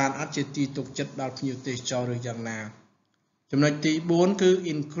បានអត់ជាទីទុកចិត្តដល់ភ្ញៀវទេសចរឬយ៉ាងណាចំណុចទី4គឺ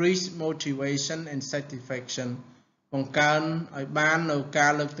increase motivation and satisfaction បង្កើនឲ្យបាននៅកា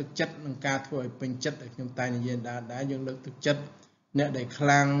រលើកទឹកចិត្តនិងការធ្វើឲ្យពេញចិត្តដែលខ្ញុំតែនិយាយដែរយើងលើកទឹកចិត្តអ្នកដែលខ្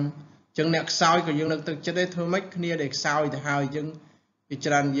លាំងអញ្ចឹងអ្នកខ្សោយក៏យើងលើកទឹកចិត្តដែរធ្វើម៉េចគ្នាដែលខ្សោយទៅហើយយើងពី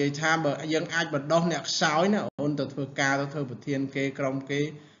ច្រើននិយាយថាបើយើងអាចបណ្ដោះអ្នកខ្សោយណាអូនទៅធ្វើការទៅធ្វើប្រធានគេក្រុមគេ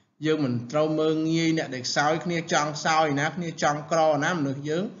យើងមិនត្រូវមើលងាយអ្នកដែលខ្សោយគ្នាចង់ខ្សោយណាគ្នាចង់ក្រណាមនុស្ស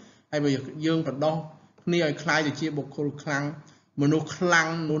យើងហើយបើយើងបណ្ដោះគ្នាឲ្យខ្លាយទៅជាបុគ្គលខ្លាំងមនុស្សខ្លាំង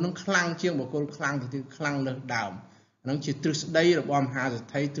នោះនឹងខ្លាំងជាងបុគ្គលខ្លាំងទៅទៀតខ្លាំងលើសដើមហ្នឹងជាទ្រឹស្ដីរបស់មហាសេ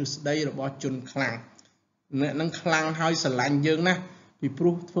ដ្ឋីទ្រឹស្ដីរបស់ជនខ្លាំងអ្នកនឹងខ្លាំងហើយស្រឡាញ់យើងណាពីព្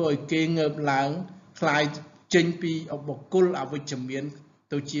រោះធ្វើឲ្យគេងើបឡើងខ្លាយចេញពីបុគ្គលអវិជ្ជមាន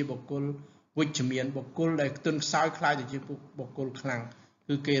ទៅជាបុគ្គលវិជ្ជមានបុគ្គលដែលខ្ទន់ខ្សោយខ្លាយទៅជាបុគ្គលខ្លាំង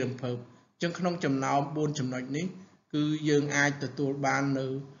គឺគេរំភើបអញ្ចឹងក្នុងចំណោម4ចំណុចនេះគឺយើងអាចទទួលបាននៅ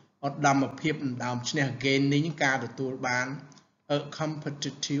ឧត្តមភាពដណ្ដើមឈ្នះ gaining ការទទួលបាន a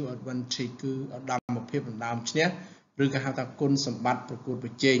competitive advantage គឺឧត្តមភាពដណ្ដើមឈ្នះឬក៏ហៅថាគុណសម្បត្តិប្រកួតប្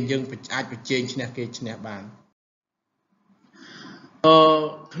រជែងយើងអាចប្រជែងឈ្នះគេឈ្នះបាន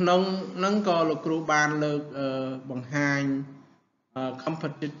ក្នុងហ្នឹងក៏លោកគ្រូបានលើកបង្ហាញ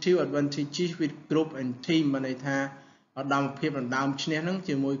competitive advantages with group and team បានន័យថាឧត្តមភាពដណ្ដើមឈ្នះហ្នឹង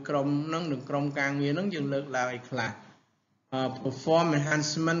ជាមួយក្រុមហ្នឹងនិងក្រុមការងារហ្នឹងយើងលើកឡើងឲ្យខ្លះ perform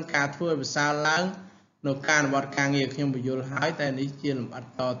enhancement ការធ្វើឲ្យប្រសើរឡើងនៅការអនុវត្តការងារខ្ញុំបញ្យល់ហើយតែនេះជាលម្អិត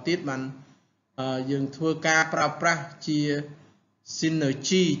តទៀតបានយើងធ្វើការប្រើប្រាស់ជា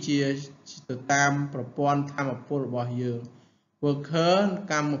synergy ជាទៅតាមប្រព័ន្ធធម៌ពលរបស់យើង worker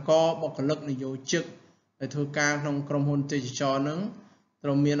កម្មករបុគ្គលិកនយោជកដែលធ្វើការក្នុងក្រុមហ៊ុនទេសចរហ្នឹងត្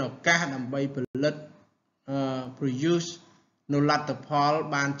រូវមានឱកាសដើម្បីផលិតproduce នៅលទ្ធផល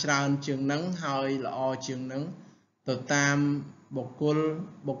បានច្រើនជាងហ្នឹងហើយល្អជាងហ្នឹងទៅតាមបុគ្គ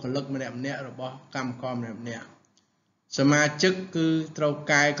លិកម្នាក់ៗរបស់កម្មករម្នាក់ៗសមាជិកគឺត្រូវ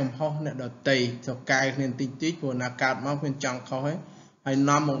កែកំហុសអ្នកដទៃត្រូវកែគ្នាតិចតិចព្រោះណាកើតមកមានចង់ខុសហើយ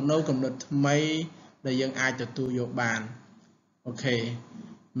នាំមកនៅគំនិតថ្មីដែលយើងអាចទទួលយកបានអូខេ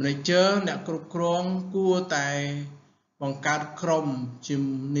manager អ្នកគ្រប់គ្រងគួរតែបង្កើតក្រុមជំ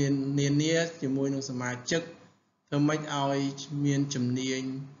នានាជាមួយនឹងសមាជិកធ្វើម៉េចឲ្យមានជំនាញ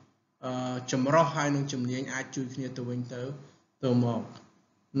ចម្រុះហើយនឹងជំនាញអាចជួយគ្នាទៅវិញទៅមក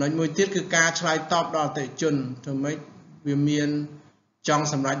ចំណុចមួយទៀតគឺការឆ្លើយតបដល់អតិថិជនធ្វើម៉េចវាមានចង់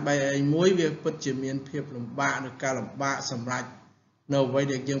សម្រេចបែបអីមួយវាពិតជាមានភាពលំបាកឬការលំបាកសម្រាប់នៅអ្វី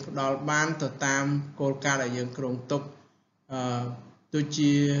ដែលយើងផ្ដល់បានទៅតាមគោលការណ៍ដែលយើងគ្រោងទុកដូច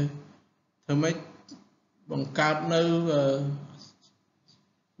ជាធ្វើម៉េចបង្កើតនៅ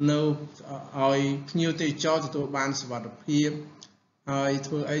ឲ្យភ្ញៀវទេសចរទទួលបានសុវត្ថិភាពហើយ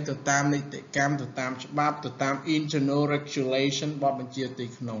ធ្វើអីទៅតាមនីតិកម្មទៅតាមច្បាប់ទៅតាម internal regulation បទបញ្ជាទី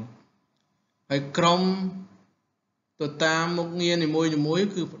ក្នុង ហើយក្រុមទៅតាមមុខងារនីមួយៗ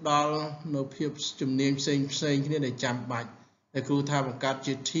គឺផ្ដល់នៅភាពជំនាញផ្សេងគ្នាដែលចាំបាច់ដែលគ្រូថាបង្កើត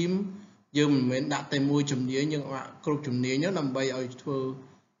ជា team យើងមិនមែនដាក់តែមួយជំនាញយើងគ្រប់ជំនាញហ្នឹងដើម្បីឲ្យធ្វើ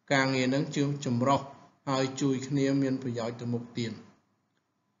ការងារហ្នឹងជាចម្រុះហើយជួយគ្នាមានប្រយោជន៍ទៅមុខទៀត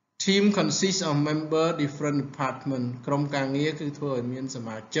Team consists of member different department ក្រុមការងារគឺធ្វើឲ្យមានស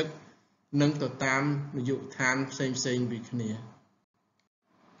មាជិកនិងទៅតាមនាយកដ្ឋានផ្សេងពីគ្នា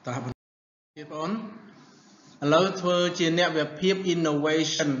តើទៀតបងឥឡូវធ្វើជាអ្នកវិភាគ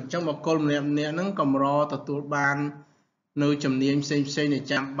innovation អញ្ចឹងបុគ្គលម្នាក់ហ្នឹងកម្រទទួលបាននៅជំនាញផ្សេងដែល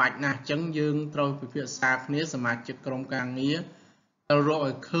ចាំបាច់ណាស់អញ្ចឹងយើងត្រូវពិភាក្សាគ្នាសមាជិកក្រុមការងារត្រូវរក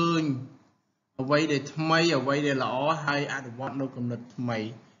ឲ្យឃើញអ្វីដែលថ្មីអ្វីដែលល្អហើយអនុវត្តនៅគំនិតថ្មី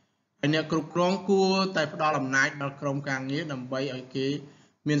ហើយអ្នកគ្រប់គ្រងគួរតែផ្ដល់អំណាចដល់ក្រុមការងារដើម្បីឲ្យគេ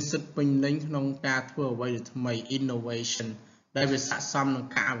មានសិទ្ធិពេញលេញក្នុងការធ្វើអ្វីដែលថ្មី innovation ដែលវាស័ក្តិសមនឹង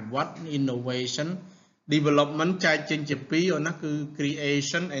ការអភិវឌ្ឍ innovation development ចែកចេញជាពីរណាគឺ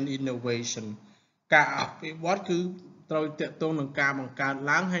creation and innovation ការអភិវឌ្ឍគឺត្រូវតាក់ទងនឹងការបង្កើត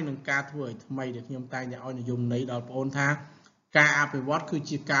ឡើងហើយនឹងការធ្វើឲ្យថ្មីដែលខ្ញុំតែងតែឲ្យនិយមន័យដល់បងប្អូនថាការអភិវឌ្ឍគឺ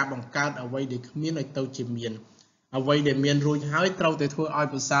ជាការបង្កើតអ្វីដែលគ្មានឲ្យទៅជាមានអ្វីដែលមានរួចហើយត្រូវតែធ្វើឲ្យ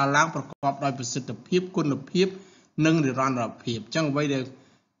ប្រសើរឡើងប្រកបដោយប្រសិទ្ធភាពគុណភាពនិងនិរន្តរភាពអញ្ចឹងអ្វីដែល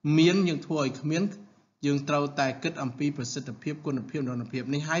មានយើងធ្វើឲ្យគ្មានយើងត្រូវតែគិតអំពីប្រសិទ្ធភាពគុណភាពនិរន្តរភាព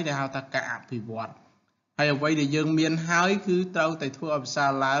នេះហើយដែលហៅថាការអភិវឌ្ឍហើយអ្វីដែលយើងមានហើយគឺត្រូវតែធ្វើឲ្យប្រសើ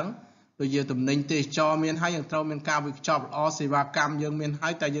រឡើងដូចជាតំណែងទេសចរមានហើយយើងត្រូវមានការវិខ្ចប់ល្អសេវាកម្មយើងមានហើ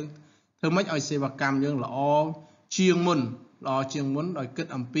យតែយើងធ្វើម៉េចឲ្យសេវាកម្មយើងល្អជាងមុនដោយគិត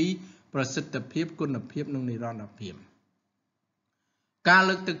អំពីប្រសិទ្ធភាពគុណភាពនិងនិរន្តរភាពការ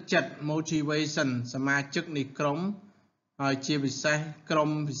លើកទឹកចិត្ត motivation សមាជិកនៃក្រុមហើយជាពិសេសក្រុម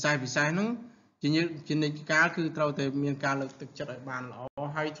ពិសេសហ្នឹងជានិច្ចកាលគឺត្រូវតែមានការលើកទឹកចិត្តឲ្យបានល្អ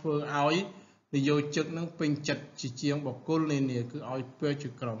ហើយធ្វើឲ្យនយោជិកនឹងពេញចិត្តជាងបុគ្គលនានាគឺឲ្យពេលជា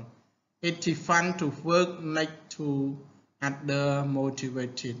ក្រុម It's fun to work next to other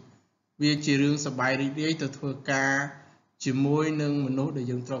motivated វាជារឿងសប្បាយរីករាយទៅធ្វើការជាមួយនឹងមនុស្សដែល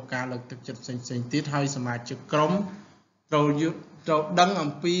យើងត្រូវការលើកទឹកចិត្តផ្សេងទៀតហើយសមាជិកក្រុមត្រូវដឹង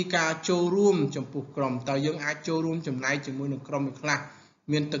អំពីការចូលរួមចំពោះក្រុមតើយើងអាចចូលរួមចំណែកជាមួយនឹងក្រុមមួយខ្លះ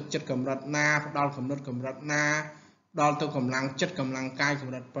មានទឹកចិត្តកម្រិតណាផ្ដល់កម្រិតណាដល់ទៅកម្លាំងចិត្តកម្លាំងកាយក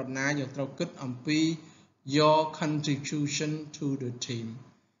ម្រិតប៉ុណ្ណាយើងត្រូវគិតអំពី your contribution to the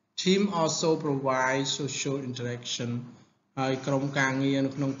team also provide social interaction ហើយក្រុមការងារ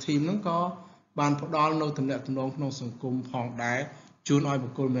នៅក្នុង team ហ្នឹងក៏បានផ្ដល់នៅទំនាក់ទំនងក្នុងសង្គមផងដែរជួនឲ្យបុ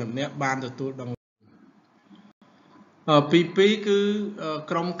គ្គលម្នាក់បានទទួលដឹងពីគឺ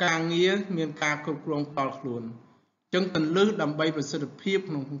ក្រុមការងារមានការគ្រប់គ្រងផ្ទាល់ខ្លួនអញ្ចឹងពលិដើម្បីប្រសិទ្ធភាព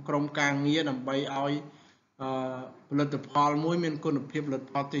ក្នុងក្រុមការងារដើម្បីឲ្យផលិតផលមួយមានគុណភាពផលិត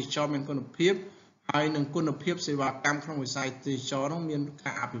ផលទេសចរមានគុណភាពហើយនឹងគុណភាពសេវាកម្មក្នុងវិស័យទេសចរនោះមាន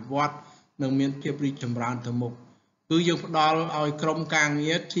ការអភិវឌ្ឍនិងមានភាពរីកចម្រើនទៅមុខគឺយើងផ្ដល់ឲ្យក្រុមការ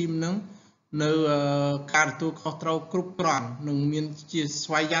ងារ team ហ្នឹងនៅការទទួលខុសត្រូវគ្រប់គ្រាន់និងមានជា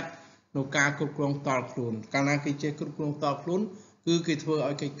ស្វ័យយ័តនៅការគ្រប់គ្រងផ្ទាល់ខ្លួនកាលណាគេចេះគ្រប់គ្រងផ្ទាល់ខ្លួនគឺគេធ្វើ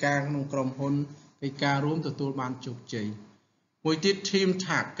ឲ្យកិច្ចការក្នុងក្រុមហ៊ុនកិច្ចការរួមទទួលបានជោគជ័យមួយទៀត team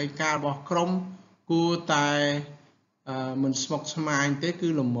task កិច្ចការរបស់ក្រុមគួរតែមិនស្មុគស្មាញទេគឺ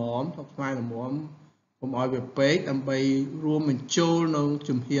ល្មមកុំឲ្យវាពេកដើម្បីរួមបញ្ចូលនៅ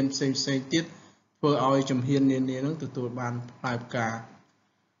ជំហានផ្សេងទៀតធ្វើឲ្យជំហាននានានឹងទទួលបានផ្លែផ្កា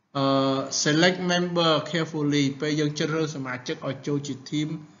select member carefully ពេលយើងជ្រើសរើសសមាជិកឲ្យចូលជា team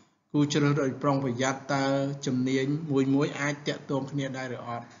គួរជ្រើសរើសឲ្យប្រុងប្រយ័ត្នតើជំនាញមួយអាចតាក់ទងគ្នាដែរឬអ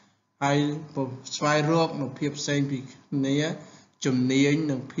ត់ហើយស្វែងរកនូវភាពផ្សេងពីគ្នាជំនាញ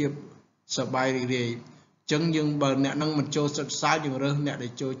និងភាពសប្បាយរីករាយអញ្ចឹងយើងបើអ្នកនឹងមិនចូលសិក្សាយើងរើសអ្នកដែ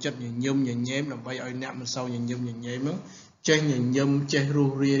លចូលចិត្តញញឹមញញែមដើម្បីឲ្យអ្នកមិនសូវញញឹមញញែមនោះចេះញញឹមចេះរុះ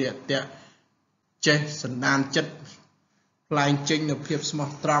រាយរាក់ទាក់ចេះសន្តានចិត្តផ្លែងចេញនូវភាពស្មោះ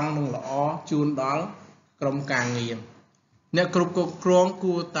ត្រង់និងល្អជូនដល់ក្រុមការងារអ្នកគ្រប់គ្រង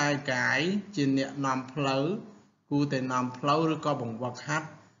គួរតែកាយជាអ្នកនាំផ្លូវគួរតែនាំផ្លូវឬក៏បង្វឹកហាត់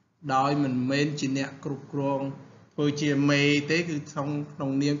ដោយមិនមែនជាអ្នកគ្រប់គ្រងធ្វើជាមេទេគឺក្នុ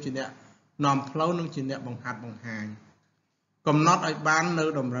ងនាមជាអ្នកនាំផ្លូវនិងជាអ្នកបង្ហាត់បង្ហាញកំណត់ឲ្យបាននៅ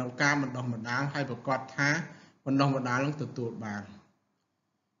តម្រូវការបណ្ដុះបណ្ដាលហើយប្រកាសថាបណ្ដុះបណ្ដាលនឹងទទួលបាន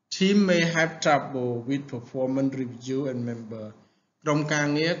Team may have trouble with performance review and member ក្រុមការ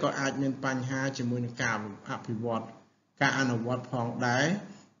ងារក៏អាចមានបញ្ហាជាមួយនឹងការអភិវឌ្ឍការអនុវត្តផងដែរ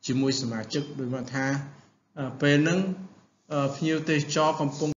ជាមួយសមាជិកដូចមកថាពេលហ្នឹងភ្ញៀវទេសចរកំ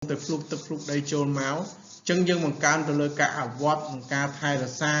ពុងតែភ្លុកទឹកភ្លុកដីចូលមកអញ្ចឹងយើងបង្កើនទៅលើការអភិវឌ្ឍនិងការថែរ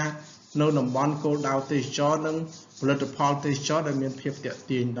ក្សានៅតំបន់គោលដៅទេសចរនិងផលិតផលទេសចរដែលមានភាពទាក់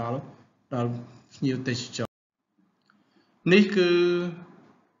ទាញដល់ ដល់ភ្ញៀវទេសចរនេះគឺ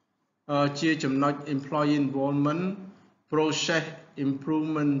ជាចំណុច employee involvement process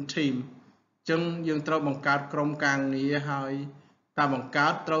improvement team ចឹងយើងត្រូវបង្កើតក្រុមការងារហើយការបង្កើ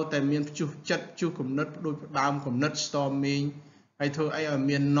តត្រូវតែមានព្យុះចិត្តព្យុះគំនិតដូចផ្ដើមគំនិត storming ហើយធ្វើអីឲ្យ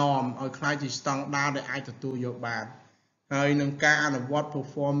មាន norm ឲ្យខ្លាយជាស្តង់ដារដែលអាចទទួលយកបានហើយនឹងការអនុវត្ត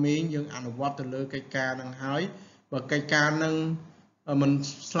performing យើងអនុវត្តទៅលើកិច្ចការនឹងហើយបើកិច្ចការនឹងមិន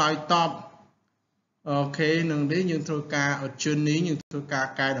ឆ្លើយតបអូខេនឹងនេះយើងធ្វើការ tuning យើងធ្វើការ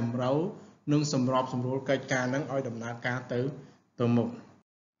កែតម្រូវនិងសម្របសម្រួលកិច្ចការនឹងឲ្យដំណើរការទៅមុខ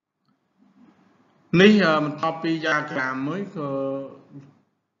នេះបន្ទាប់ពីយ៉ាក្រាមមួយក៏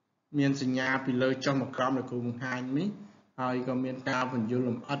មានសញ្ញាពីលើចុះមកក្រោមដែលគ្រូបង្ហាញនេះហើយក៏មានការបញ្យល់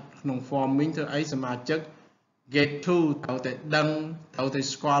លម្អិតក្នុង forming ធ្វើអីសមាជិក get to ត្រូវតែដឹងត្រូវតែ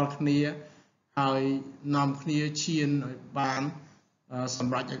ស្គាល់គ្នាហើយនាំគ្នាឈានឲ្យបានស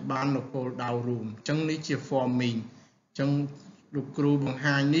ម្រាប់ឲ្យបាននៅគោលដៅរួមអញ្ចឹងនេះជា forming អញ្ចឹងលោកគ្រូបង្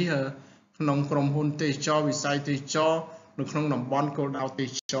ហាញនេះក្នុងក្រុមហ៊ុនទេសចរវិស័យទេសចរនៅក្នុងតំបន់គោលដៅទេស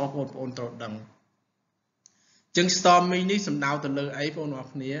ចរបងប្អូនត្រូវដឹងអញ្ចឹង storming នេះសំដៅទៅលើអីបងប្អូន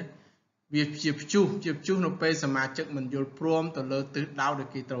គ្នាវាជាព្យុះនៅពេលសមាជិកមិនយល់ព្រមទៅលើទិសដៅដែល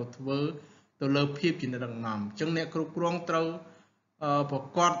គេត្រូវធ្វើទៅលើភាពជាអ្នកដឹកនាំអញ្ចឹងអ្នកគ្រប់គ្រងត្រូវប្រ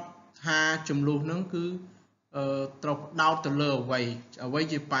កាសថាចំនួនហ្នឹងគឺត្រូវផ្ដោតទៅលើអ្វី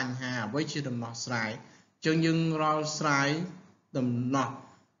ជាបញ្ហាអ្វីជាដំណោះស្រាយអញ្ចឹងយើងរាល់ស្រាយដំណោះ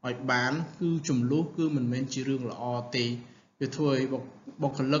ឲ្យបានគឺចំនួនគឺមិនមែនជារឿងល្អទេវាធ្វើឲ្យបុ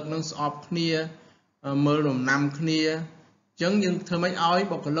គ្គលិកនឹងស្អប់គ្នាមើលដំណាំគ្នាអញ្ចឹងយើងធ្វើម៉េចឲ្យ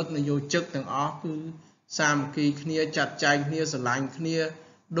បុគ្គលិកនយោជិកទាំងអស់គឺសាមគ្គីគ្នាចាត់ចែងគ្នាស្រឡាញ់គ្នា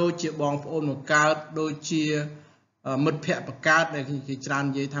ដូចជាបងប្អូនមកកើតដូចជាមិត្តភ័ក្តិបង្កើតដែលគេច្រើន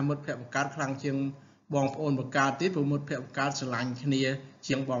និយាយថាមិត្តភ័ក្តិបង្កើតខ្លាំងជាងបងប្អូនបង្កើតទៀតព្រោះមិត្តភ័ក្តិបង្កើតស្រឡាញ់គ្នា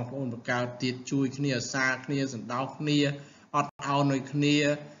ជាងបងប្អូនបង្កើតទៀតជួយគ្នាអាសាគ្នាសន្តោសគ្នាអត់ឱនឲ្យគ្នា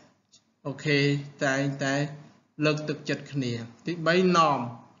អូខេតែលើកទឹកចិត្តគ្នាទី3 norm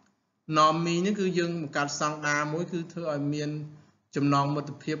នេះគឺយើងបង្កើតស្តង់ដារមួយគឺធ្វើឲ្យមានចំណងមិត្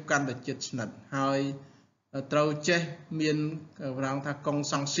តភាពកាន់តែជិតស្និទ្ធហើយត្រូវចេះមានប្រងថា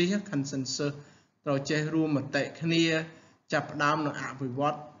consensus ត្រូវចេះរួមមតិគ្នាចាប់ផ្ដើមនៅអភិវ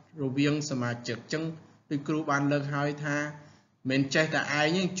ឌ្ឍរវាងសមាជិកអញ្ចឹងដូចគ្រូបានលើកហើយថាមិនចេះតែឯ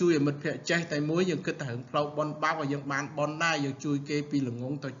ងជួយឲ្យមិត្តភ័ក្តិចេះតែមួយយើងគិតតែរឿងផ្លូវបនបាបឲ្យយើងបានបនដែរយើងជួយគេពីល្ង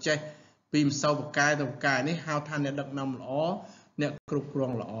ងទៅចេះពីម្សៅបកាយទៅបកាយនេះហៅថាអ្នកដឹកនាំល្អអ្នកគ្រប់គ្រ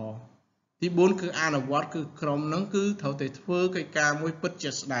ងល្អទី4គឺអនុវត្តគឺក្រុមហ្នឹងគឺត្រូវតែធ្វើកិច្ចការមួយពិត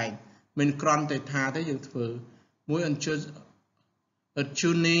ជាស្ដែងមិនគ្រាន់តែថាទេយើងធ្វើមួយ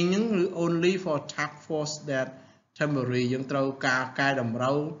tuning ហ្នឹងឬ only for task force that temporary យើងត្រូវការកែតម្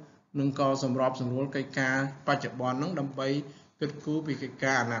រូវនិងក៏សម្របសម្រួលកិច្ចការបច្ចុប្បន្នហ្នឹងដើម្បីគិតគូរពីកិច្ច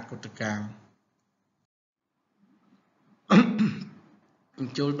ការអនាគតកាល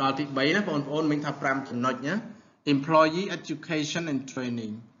ចូលដល់ទី3ណាបងប្អូនមិញថា5ចំណុចណា employee education and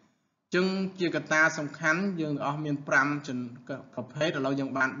training ចឹងជាកត្តាសំខាន់យើងអស់មាន5ប្រភេទឥឡូវយើង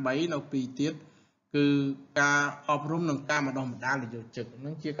បាន3នៅ2ទៀតគឺការអប់រំនិងការបណ្ដុះបណ្ដាលនយោជិកហ្នឹ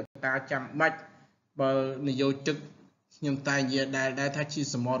ងជាកត្តាចាំបាច់បើនយោជិកខ្ញុំតែនិយាយដែលថាជា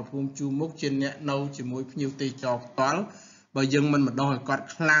សមរភូមិជួរមុខជាអ្នកនៅជាមួយភ្ញៀវទេសចរផ្ទាល់បើយើងមិនបណ្ដុះឲ្យគាត់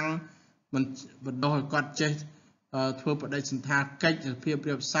ខ្លាំងមិនបណ្ដុះឲ្យគាត់ចេះធ្វើបដិសណ្ឋាកិច្ចភាព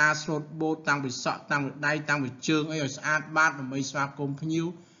រៀបសារស្លូតបូតតាំងពីសក់តាំងពីដៃតាំងពីជើងអីឲ្យស្អាតបាតដើម្បីស្វាគមន៍ភ្ញៀវ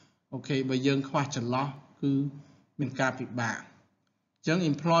អូខេបើយើងខ្វះចន្លោះគឺមានការពិបាកអញ្ចឹង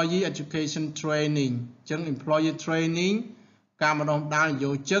employee education training អញ្ចឹង employee training ការបណ្ដុះបណ្ដាលន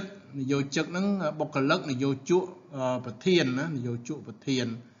យោជិកហ្នឹងបុគ្គលិកនយោជកប្រធានណានយោជកប្រធាន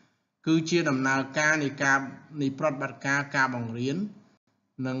គឺជាដំណើរការនៃប្រតិបត្តិការការបង្រៀន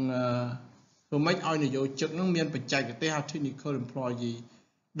និងធ្វើម៉េចឲ្យនយោជិកហ្នឹងមានបច្ចេកទេសហៅ technical employee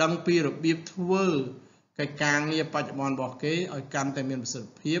ដឹងពីរបៀបធ្វើកិច្ចការងារបច្ចុប្បន្នរបស់គេឲ្យកាន់តែមានប្រសិទ្ធ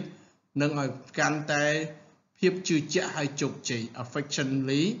ភាពនិងឲ្យកាន់តែភាពជឿជាក់ហើយជោគជ័យ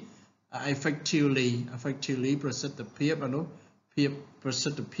effectively ប្រសិទ្ធភាពនោះភាពប្រសិ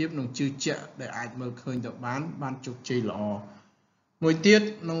ទ្ធភាពនិងជឿជាក់ដែលអាចមើលឃើញទៅបានជោគជ័យល្អមួយទៀត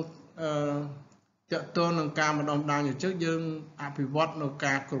ក្នុងតកតងនឹងការបណ្ដុះបណ្ដាលនយោជិកយើងអភិវឌ្ឍនៅ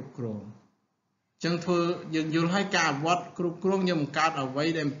ការគ្រប់គ្រងអញ្ចឹងធ្វើយើងយល់ឲ្យការអភិវឌ្ឍគ្រប់គ្រងយើងបង្កើតអ្វី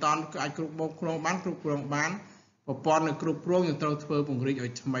ដែលមិនតាន់អាចគ្រប់គ្រងបានប្រព័ន្ធនៃគ្រប់គ្រងយើងត្រូវធ្វើពង្រីកឲ្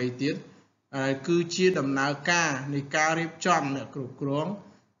យថ្មីទៀតគឺជាដំណើរការនៃការរៀបចំអ្នកគ្រប់គ្រង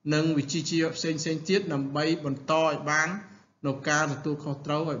និងវិជ្ជាជីវៈផ្សេងទៀតដើម្បីបន្តឲ្យបាននៅការទទួលខុស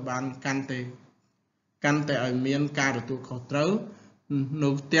ត្រូវឲ្យបានកាន់តែឲ្យមានការទទួលខុសត្រូវនៅ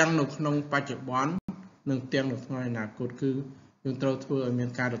ទាំងនៅក្នុងបច្ចុប្បន្ននិងទាំងនៅថ្ងៃអនាគតគឺ យើងត្រូវធ្វើឲ្យមាន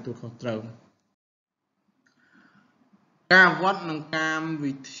ការទទួលខុសត្រូវការវត្តនឹងកម្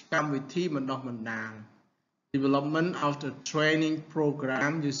មវិធីបណ្ដុះបណ្ដាល development of the training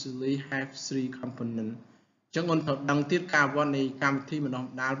program usually have 3 components ចឹងអូនត្រូវដឹងទៀតការវត្តនៃកម្មវិធីបណ្ដុះប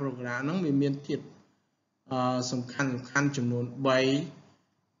ណ្ដាល program ហ្នឹងវាមានទៀតសំខាន់ចំនួន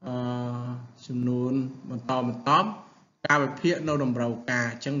3ចំនួនបន្តការវិភាគនៅតម្រូវការ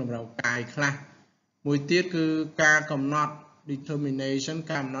អញ្ចឹងតម្រូវការខ្លះមួយទៀតគឺការកំណត់ determination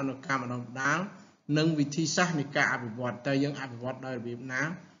ការកំណត់នៅការបណ្ដុះបណ្ដាលនិងវិធីសាស្ត្រនៃការអភិវឌ្ឍតែយើងអភិវឌ្ឍដោយរបៀបណា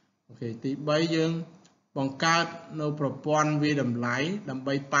អូខេទី3យើងបង្កើតនៅប្រព័ន្ធវាតម្លៃដើម្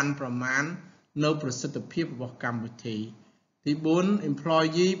បីប៉ាន់ប្រមាណនៅប្រសិទ្ធភាពរបស់កម្មវិធីទី4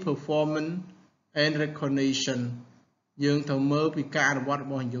 employee performance and recognition យើងត្រូវមើលពីការអនុវត្តរ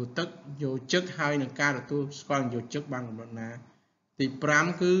បស់យោជិកហើយនឹងការទទួលស្គាល់យោជិកបានកំណត់ណាទី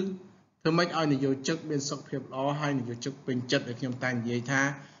5គឺធ្វើម៉េចឲ្យនយោជិកមានសុខភាពល្អហើយនយោជិកពេញចិត្តដែលខ្ញុំតែនិយាយថា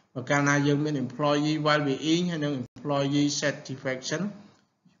បើកាលណាយើងមាន employee well-being ហើយនិង employee satisfaction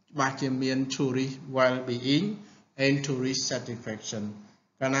ច្បាស់ជាមាន tourist well-being and tourist satisfaction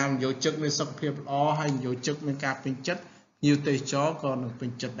កាលណានយោជិកមានសុខភាពល្អហើយនយោជិកមានការពេញចិត្តភ្ញៀវទេសចរក៏នឹងពេញ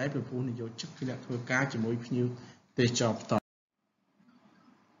ចិត្តដែរព្រោះនយោជិកគឺអ្នកធ្វើការជាមួយភ្ញៀវទេសចរ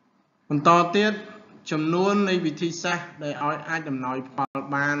បន្តទៀតចំនួននៃវិធីសាស្ត្រដែលអាចដំណោយផល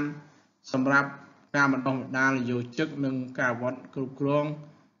បានសម្រាប់ការបណ្ដុះបណ្ដាលនយោជិកនិងការវត្តគ្រប់គ្រង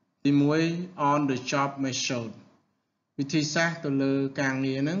ទី1 on the job method វិធីសាស្ត្រទៅលើការ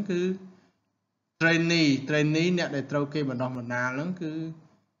ងារហ្នឹងគឺ trainee អ្នកដែលត្រូវគេបណ្ដុះបណ្ដាលហ្នឹងគឺ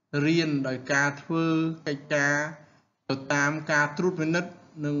រៀនដោយការធ្វើកិច្ចការទៅតាមការត្រួតពិនិត្យ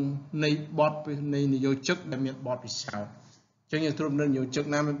និងនៃបទនៃនយោជិកដែលមានបទពិសោធន៍អញ្ចឹងយើងត្រួតពិនិត្យនយោជិក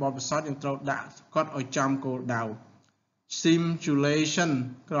ណាមានបទពិសោធន៍យើងត្រូវដាក់គាត់ឲ្យចំគោលដៅ simulation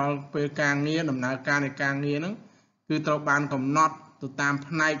ក្រោយពេលការងារដំណើរការនៃការងារហ្នឹងគឺត្រូវបានកំណត់ទៅតាម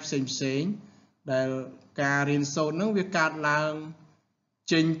ផ្នែកផ្សេងដែលការរៀនសូត្រហ្នឹងវាកើតឡើង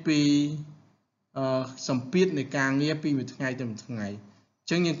ចេញពីសម្ពាធនៃការងារពីមួយថ្ងៃទៅមួយថ្ងៃអញ្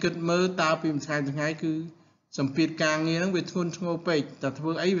ចឹងយើងគិតមើលតើពីមួយថ្ងៃទៅថ្ងៃគឺសម្ពាធការងារហ្នឹងវាធ្ងន់ធ្ងរពេកតែធ្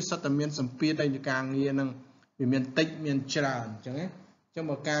វើអីវាសុទ្ធតែមានសម្ពាធនៃការងារហ្នឹងវាមានតិចមានច្រើនអញ្ចឹងណាអញ្ចឹង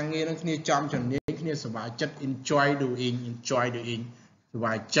បើការងារហ្នឹងគ្នាចំជំនាញគ្នាសុខចិត្ត enjoy doing សុ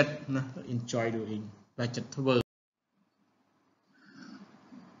ខចិត្តណា enjoy doing តែចិត្តធ្វើ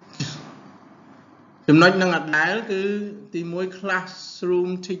ចំណុចនឹងអដែលគឺទី1 classroom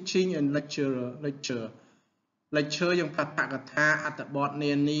teaching and lecture យើងប្រតិកថាអត្ថបទ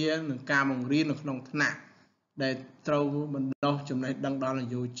នានានិងការបង្រៀននៅក្នុងថ្នាក់ដែលត្រូវបណ្ដុះចំណេះដឹងដល់ន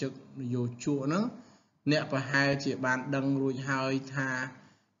យោជកហ្នឹងអ្នកប្រហែលជាបានដឹងរួចហើយថា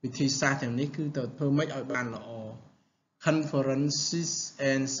វិធីសាស្ត្រទាំងនេះគឺទៅធ្វើម៉េចឲ្យបានល្អ conferences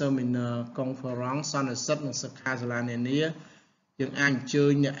and seminar conference សន្និសីទនិងសិក្ខាសាលានានាយើងអាចអញ្ជើ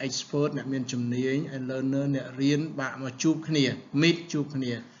ញអ្នក expert អ្នកមានជំនាញ and learner អ្នករៀនបាក់មកជួបគ្នា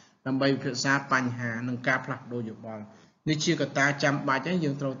ដើម្បីពិភាក្សាបញ្ហានិងការផ្លាស់ប្ដូរយោបល់នេះជាកត្តាចាំបាច់ហើយយើ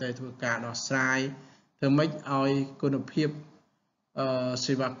ងត្រូវតែធ្វើការដោះស្រាយធ្វើម៉េចឲ្យគុណភាព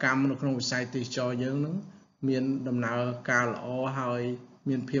សេវាកម្មនៅក្នុងវិស័យទេសចរយើងនឹងមានដំណើរការល្អហើយ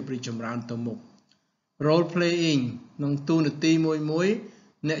មានភាពរីកចម្រើនទៅមុខ role playing និងទូនាទីមួយ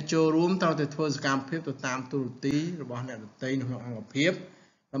អ្នកចូលរួមត្រូវតែធ្វើសកម្មភាពទៅតាមទូនាទីរបស់អ្នកដទៃនៅក្នុងអង្គភាព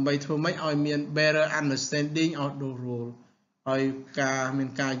ដើម្បីធ្វើម៉េចឲ្យមាន better understanding of the role ឲ្យមាន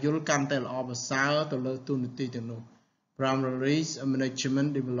ការយល់កាន់តែល្អប្រសើរទៅលើទូនាទីទាំងនោះ primary management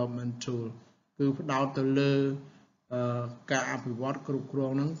development tool គឺផ្ដោតទៅលើការអភិវឌ្ឍគ្រប់គ្រ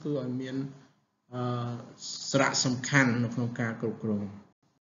ងហ្នឹងគឺឲ្យមានសារៈសំខាន់នៅក្នុងការគ្រប់គ្រង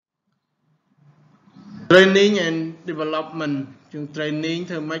training and development ជាង training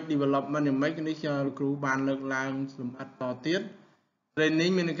ធ្វើម៉េច development យ៉ាងម៉េចនេះគ្រូបានលើកឡើងសម្បត្តិតទៀត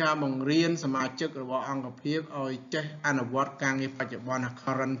training មានការបង្រៀនសមាជិករបស់អង្គភាពឲ្យចេះអនុវត្តការងារបច្ចុប្បន្ន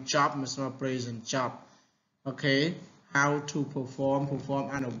current job មិនស្មើ present job okay how to perform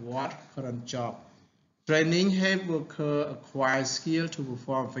អនុវត្ត current job training help worker acquire skill to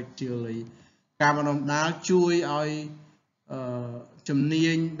perform effectively ការបណ្ដុះបណ្ដាលជួយឲ្យជំនា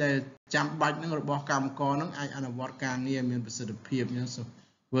ញដែលចាំបាច់នឹងរបស់កម្មករនឹងអាចអនុវត្តការងារមានប្រសិទ្ធភាព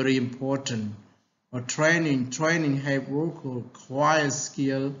very important or training help worker acquire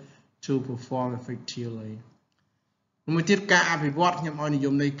skill to perform effectively មួយទៀតការអភិវឌ្ឍខ្ញុំឲ្យនិយ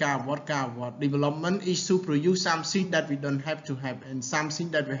មនៃការអភិវឌ្ឍ development is to produce something that we don't have to have and something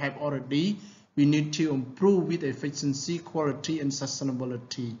that we have already we need to improve with efficiency quality and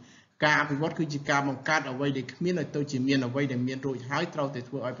sustainability ការអភិវឌ្ឍគឺជាការបង្កើតអ្វីដែលគ្មានឲ្យទៅជាមានអ្វីដែលមានរួចហើយត្រូវតែ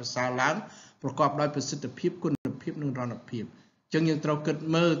ធ្វើឲ្យប្រសើរឡើងប្រកបដោយប្រសិទ្ធភាពគុណភាពនិងរណភាពអញ្ចឹងយើងត្រូវគិត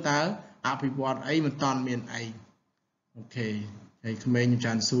មើលតើអភិវឌ្ឍអីមិនតាន់មានអី ok thì mình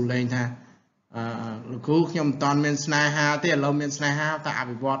chọn su lên tha lúc cũ nhom toàn miền Sài Hà thì lâu miền Sài Hà ta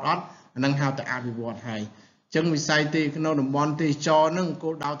bị vọt ót năng hao ta bị vọt hay chân vì sai thì cái nô đồng bon thì cho nó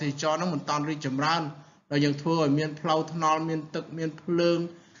cô đào thì cho nó mình toàn đi chấm ran rồi những thua ở miền plau thon miền tực miền lương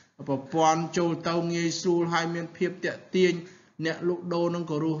và pon châu tàu nghe su hai miền phiệp tiệt tiên nè lục đô nó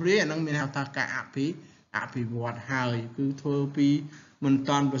có ru rế nó miền hao ta cả phí vọt hay cứ thua pi mình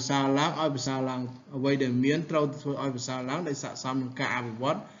toàn bờ sao láng oi bờ sao láng vậy để miền trâu thua oi bờ sao láng để sạ xăm cả bị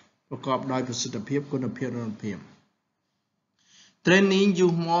vọtประกอบโดยประสิทธิภาพคุณภาพระดับเพียง Training you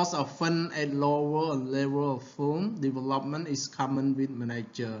most often at lower level of firm development is common with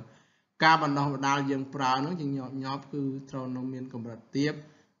manager ការបណ្ដុះបណ្ដាលយើងប្រើនោះជាញប់គឺត្រូវនៅមានកម្រិតទាប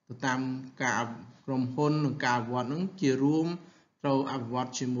ទៅតាមការក្រុមហ៊ុននិងការអភិវឌ្ឍនោះជារួមត្រូវអភិវឌ្ឍ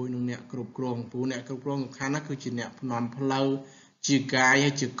ជាមួយនឹងអ្នកគ្រប់គ្រងព្រោះអ្នកគ្រប់គ្រងសំខាន់ណាស់គឺជាអ្នកផ្នំផ្លូវជាកាយហើ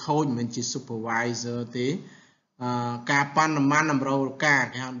យជា coach មិនជា supervisor ទេការប៉ាន់ប្រមាណតម្រូវការ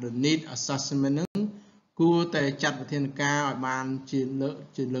គេហៅ the need assessment នឹងគួរតែចាត់វិធានការឲ្យបានជាលើ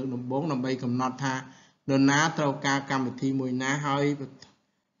កដំបូងដើម្បីកំណត់ថានរណាត្រូវការកម្មវិធីមួយណាហើយ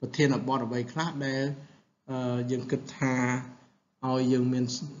ប្រធានបទអ្វីខ្លះដែលយើងគិតថាឲ្យយើងមាន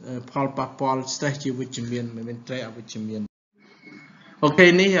ផលប៉ះពាល់ stress ជាវិជ្ជមានមិនមែន stress អវិជ្ជមានអូខេ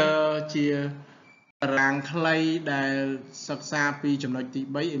នេះជាតារាងខ្លីដែលសិក្សាពីចំណុចទី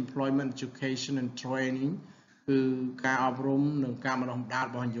3 employment education and training គឺការអប់រំនិងការបណ្ដុះបណ្ដាល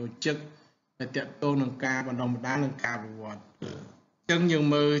របស់និយោជិកដែលទាក់ទងនឹងការបណ្ដុះបណ្ដាលនិងការវិវត្តអញ្ចឹងយើង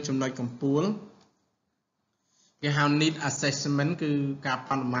មើលចំណុចកំពូលគេហៅ need assessment គឺការ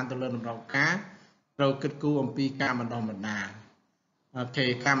ប៉ាន់ប្រមាណទៅលើតម្រូវការត្រូវគិតគូរអំពីការបណ្ដុះបណ្ដាលអូខេ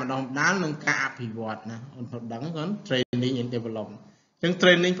ការបណ្ដុះបណ្ដាលនិងការអភិវឌ្ឍណាអូនត្រូវដឹងគាត់ training and development អញ្ចឹង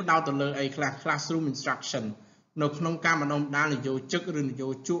training ផ្ដោតទៅលើអីខ្លះ classroom instruction នៅក្នុងការបណ្ដុះបណ្ដាលនយោជិកឬនយោ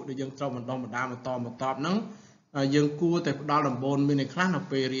ជកដែលយើងត្រូវបណ្ដុះបណ្ដាលបន្តហ្នឹងយើងគួរតែផ្ដល់ដំបូន្មានខ្លះនៅ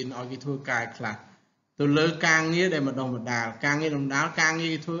ពេលរៀនឲ្យគេធ្វើការខ្លះទៅលើការងារដែលបណ្ដុះបណ្ដាលការងារបណ្ដាលការងារ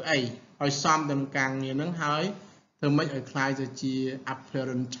គេធ្វើអីឲ្យសមទៅនឹងការងារហ្នឹងហើយធ្វើម៉េចឲ្យคล้ายទៅជា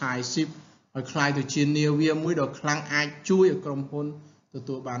apprenticeship ឲ្យคล้ายទៅជានាវាមួយដ៏ខ្លាំងអាចជួយឲ្យក្រុមហ៊ុនទ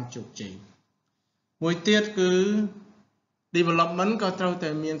ទួលបានជោគជ័យមួយទៀតគឺ development ក៏ត្រូវតែ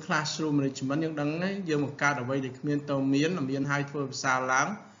មាន classroom management យើងដឹងហើយយើងបង្កើតអ្វីដែលគ្មានទៅមានឲ្យធ្វើភាសាឡើង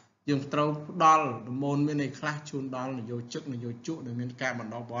យើងត្រូវផ្ដល់ដំបូន្មាននៃខ្លះជូនដល់នយោជិកនយោជកដែលមានការប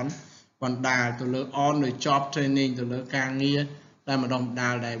ណ្ដុះបណ្ដាលទៅលើ on the job training ទៅលើការងារដែលបណ្ដុះបណ្ដា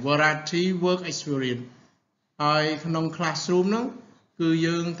លដែរ variety work experience ហើយក្នុង classroom ហ្នឹងគឺ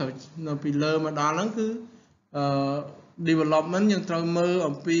យើងត្រូវនៅពីលើមកដល់ហ្នឹងគឺdevelopment យើងត្រូវមើល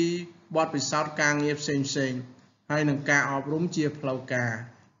អំពីបទពិសោធន៍ការងារផ្សេងហើយនឹងការអប់រំជាផ្លូវការ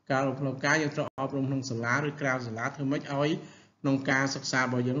ផ្លូវការយើងត្រូវអប់រំក្នុងសាលាឬក្រៅសាលាធ្វើម៉េចឲ្យក្នុងការសិក្សារ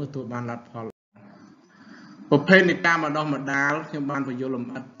បស់យើងទទួលបានលទ្ធផលប្រភេទនៃការបណ្ដុះបណ្ដាលខ្ញុំបានបញ្យល់ល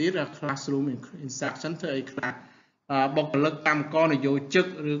ម្អិតទៀត classroom instruction ធ្វើអីខ្លះបុគ្គលិកកម្មករនយោជិក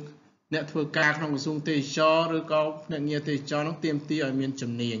ឬអ្នកធ្វើការក្នុងក្រសួងទេសចរឬក៏ភ្នាក់ងារទេសចរនោះទាមទារឲ្យមាន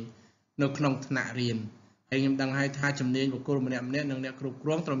ជំនាញនៅក្នុងថ្នាក់រៀនហើយខ្ញុំដឹងហើយថាជំនាញបុគ្គលម្នាក់និងអ្នកគ្រប់គ្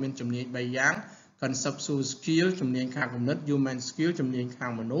រងត្រូវមានជំនាញ3យ៉ាង conceptual skill ជំនាញខាងគំនិត human skill ជំនាញខា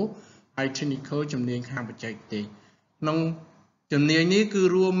ងមនុស្សហើយ technical ជំនាញខាងបច្ចេកទេសក្នុងជំនាញនេះគឺ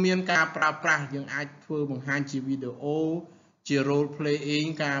រួមមានការប្រើប្រាស់យើងអាចធ្វើបង្ហាញជាវីដេអូជា role playing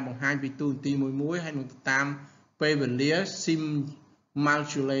ការបង្ហាញពីទូនាទីមួយហើយនឹងតាមពេលវេលា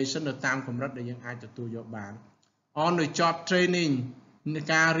simulation ទៅតាមកម្រិតដែលយើងអាចទទួលយកបាន on the job training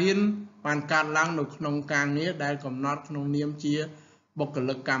ការរៀនបានកើតឡើងនៅក្នុងការងារដែលកំណត់ក្នុងនាមជាបុគ្គ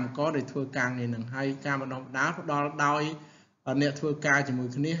លិកកម្មករដែលធ្វើការងារនឹងហើយការបណ្ដុះបណ្ដាលផ្ដល់ដោយអ្នកធ្វើការជាមួយ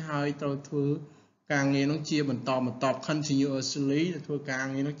គ្នាហើយត្រូវធ្វើការងារនោះជាបន្ត continuously ធ្វើការ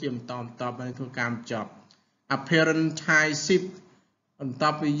ងារនោះជាបន្តបានធ្វើការបញ្ចប់ apprenticeship បន្ទា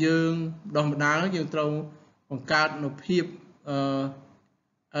ប់ពីយើងបណ្ដុះបណ្ដាលយើងត្រូវបង្កើតនូវភាព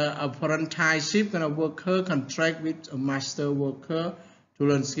apprenticeship គឺ worker contract with a master worker to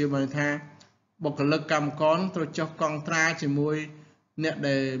learn skill បានថាបុគ្គលិកកម្មករត្រូវចុះកងត្រាជាមួយអ្នក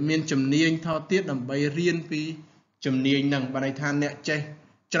ដែលមានជំនាញថែមទៀតដើម្បីរៀនពីជំនាញហ្នឹងបានន័យថាអ្នកចេះ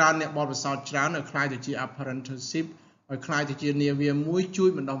ច្រើនអ្នកបទពិសោធន៍ច្រើនឲ្យខ្លាយទៅជា apprenticeship ឲ្យខ្លាយទៅជានាវាមួយជួយ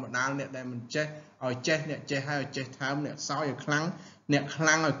បណ្ដុះបណ្ដាលអ្នកដែលមិនចេះឲ្យចេះអ្នកចេះហើយឲ្យចេះថែមអ្នកសោយឲ្យខ្លាំងអ្នកខ្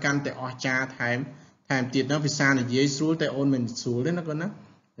លាំងឲ្យកាន់តែអស្ចារ្យថែមទៀតហ្នឹងភាសានិយាយស្រួលតែអូនមិនស្រួលទេណាគាត់ណា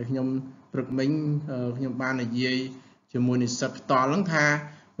តែខ្ញុំព្រឹកមិញខ្ញុំបាននិយាយជាមួយនិស្សិតផ្ទាល់ហ្នឹងថា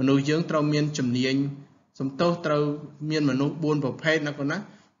មនុស្សយើងត្រូវមានជំនាញសំទោសត្រូវមានមនុស្ស4ប្រភេទណាគាត់ណា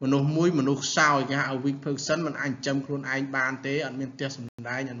មនុស្សមួយមនុស្សខ្សោយគេហៅ weak person មិនអាចចិញ្ចឹមខ្លួនឯងបានទេអត់មានផ្ទះសម្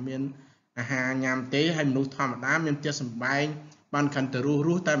បែងអត់មានអាហារញ៉ាំទេហើយមនុស្សធម្មតាមានផ្ទះសម្បែងបានកាន់តែរ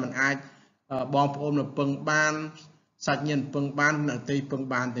ស់តែមិនអាចបងប្អូនរំពឹងបាន សាច់ញាតិពឹងបានអ្នកទីពឹង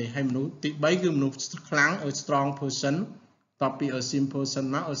បានទេហើយមនុស្សទី3គឺមនុស្សខ្លាំង strong person តបពី a simple person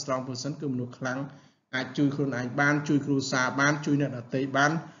មក a strong person គឺមនុស្សខ្លាំងអាចជួយខ្លួនឯងបានជួយគ្រួសារបានជួយអ្នកដទៃបា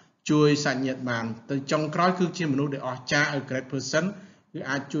នជួយសាច់ញាតិបានទៅចុងក្រោយគឺជាមនុស្សដែលអស្ចារ្យ a great person គឺ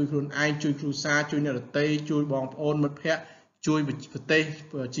អាចជួយខ្លួនឯងជួយគ្រួសារជួយអ្នកដទៃជួយបងប្អូនមិត្តភ័ក្តិជួយប្រទេស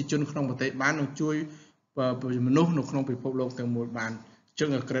ប្រជាជនក្នុងប្រទេសបាននិងជួយមនុស្សនៅក្នុងពិភពលោកទាំងមូលបានចឹង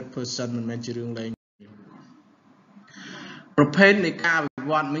a great person មិនមែនជារឿងលេងប្រភេទនៃការវិ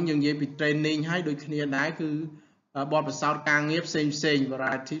វត្តន៍មិញយើងនិយាយពី training ហើយដូចគ្នាដែរគឺបទពិសោធន៍ការងារផ្សេង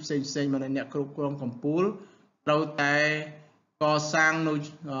variety ផ្សេងមកអ្នកគ្រប់គ្រងកម្ពុជាត្រូវតែកសាងនៅ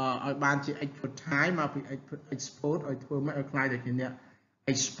ឲ្យបានជា expertise មកពី expert ឲ្យធ្វើមកឲ្យខ្លាយទៅជាអ្នក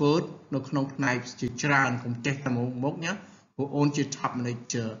expert នៅក្នុងផ្នែកជាច្រើនកុំចេះតែមុខណាព្រោះអូនជា top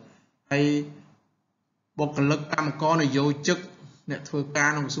manager ហើយបុគ្គលិកកម្មករនយោជិកអ្នកធ្វើការ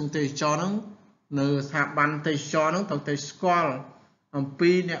ក្នុងក្រសួងទេសចរហ្នឹងនៅស្ថាប័នទេសចរហ្នឹងត្រូវតែស្គាល់អំ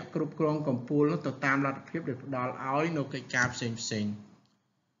ពីអ្នកគ្រប់គ្រងកម្ពុជាទៅតាមលទ្ធភាពដែលផ្ដល់ឲ្យនៅកិច្ចការផ្សេង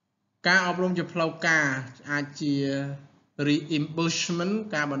ការអប់រំជាផ្លូវការអាចជា reimbursement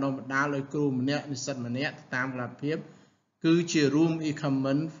ការបណ្ដុះបណ្ដាលដោយគ្រូម្នាក់និស្សិតម្នាក់តាមលទ្ធភាពគឺជារួម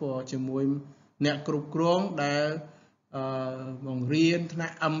equipment for ជាមួយអ្នកគ្រប់គ្រងដែលបង្រៀនថ្នា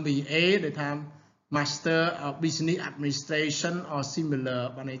ក់ MBA ដែលថា Master of Business Administration or similar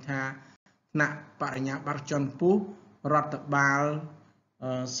បានន័យថាថ្នាក់បរិញ្ញាបត្រជាន់ខ្ពស់រដ្ឋបាល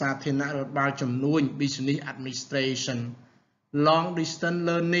សាធារណរដ្ឋបាលជំនួញ Business Administration long distance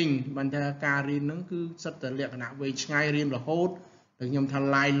learning បានថាការរៀនហ្នឹងគឺសិតតែលក្ខណៈវែងឆ្ងាយរៀនរហូតដែលខ្ញុំថា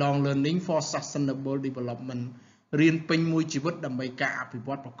lifelong learning for sustainable development រៀនពេញមួយជីវិតដើម្បីការអភិវ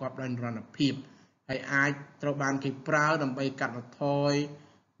ឌ្ឍប្រកបដោយនិរន្តរភាពហើយអាចត្រូវបានគេប្រើដើម្បីកាត់បន្ថយ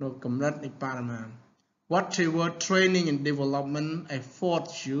នៅកម្រិតនៃបរិមាណ whatever training and development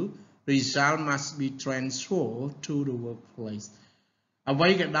efforts you result must be transferred to the workplace អ្វី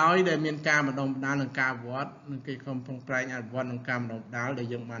ក៏ដោយដែលមានការបណ្ដុះបណ្ដាលនិងការវត្តនិងគេកំពុងប្រែងអនុវត្តនឹងការបណ្ដុះបណ្ដាលដែល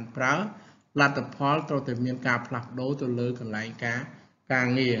យើងបានប្រើលទ្ធផលត្រូវតែមានការផ្លាស់ប្ដូរទៅលើកន្លែងការ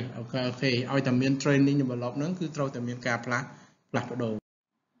ងារអូខេឲ្យតែមាន training develop ហ្នឹងគឺត្រូវតែមានការផ្លាស់ប្ដូរ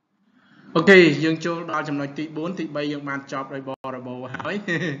អូខេយើងចូលដល់ចំណុចទី4ទី3យើងបានចប់ដោយបរិបូរណ៍ហើយ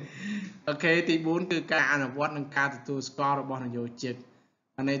អូខេទី4គឺការអនុវត្តនិងការទទួលស្គាល់របស់នយោជិក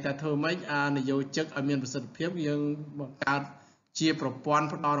អានេះថាធ្វើម៉េចនយោជិកឲ្យមានប្រសិទ្ធភាពយើងបង្កើតជាប្រព័ន្ធ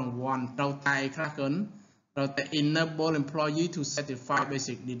ផ្ដល់រង្វាន់ត្រូវតែខ្លះគន់ត្រូវតែ enable employee to satisfy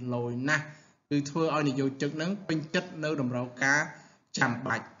basic need លយណាស់គឺធ្វើឲ្យនយោជិកហ្នឹងពេញចិត្តនៅតម្រូវការចាំ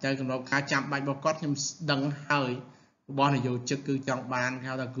បាច់តែតម្រូវការចាំបាច់របស់គាត់ខ្ញុំដឹងហើយរបស់នយោជិកគឺចង់បានគេ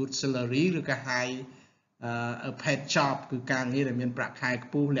ហៅថា good salary ឬក៏ high paid job គឺការងារដែលមានប្រាក់ខែខ្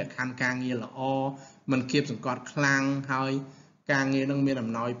ពស់លក្ខខណ្ឌការងារល្អមិនគៀបសង្កត់ខ្លាំងហើយការងារនឹងមានអំ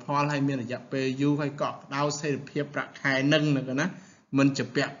ណោយផលហើយមានរយៈពេលយូរហើយក៏ផ្ដោតស្ថិរភាពប្រាក់ខែនឹងណាមិនជា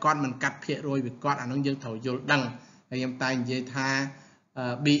ពាក់គាត់មិនកាត់ភាគរយពីគាត់អានោះយើងត្រូវយល់ដឹងហើយខ្ញុំតែនិយាយថា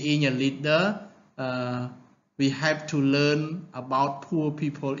being a leader we have to learn about poor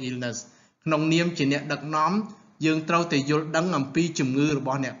people illness ក្នុងនាមជាអ្នកដឹកនាំយើងត្រូវតែយល់ដឹងអំពីជំងឺរប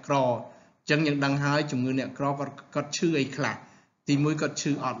ស់អ្នកក្រអញ្ចឹងយើងដឹងហើយជំងឺអ្នកក្រគាត់ឈឺអីខ្លះទី1គាត់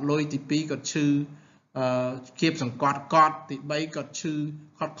ឈឺអត់លុយទី2គាត់ឈឺគៀបសង្កត់គាត់ទី3គាត់ឈឺ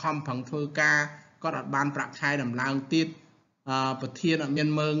ខត់ខំប្រឹងធ្វើការគាត់អត់បានប្រាក់ខែដំឡើងទៀតប្រធានអត់មាន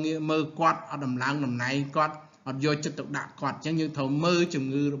មើលគាត់អត់ដំឡើងតំណែងគាត់អត់យកចិត្តទុកដាក់គាត់អញ្ចឹងយើងត្រូវមើលជំ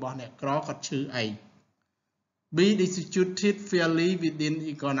ងឺរបស់អ្នកក្រគាត់ឈឺអី be distributed fairly within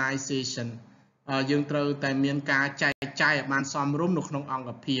organization យើងត្រូវតែមានការចែកចាយឲ្យបានសមរម្យនៅក្នុងអង្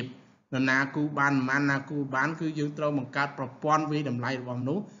គភាពនរណាគូបានមិនណាគូបានគឺយើងត្រូវបង្កើតប្រព័ន្ធវិតម្លៃរបស់ម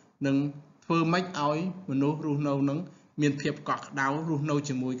នុស្សនិងធ្វើម៉េចឲ្យមនុស្សរស់នៅនឹងមានភាពកក់ក្ដៅរស់នៅ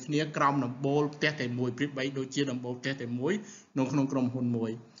ជាមួយគ្នាក្រោមដំបូលផ្ទះតែមួយប្រៀបបីដូចជាដំបូលផ្ទះតែមួយនៅក្នុងក្រុមហ៊ុនមួ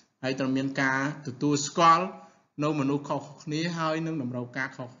យហើយត្រូវមានការទទួលស្គាល់នៅមនុស្សខុសគ្នាហើយនឹងតម្រូវការ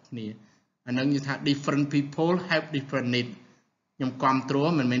ខុសគ្នាអានឹងនិយាយថា different people have different needs ខ្ញុំគាំទ្រ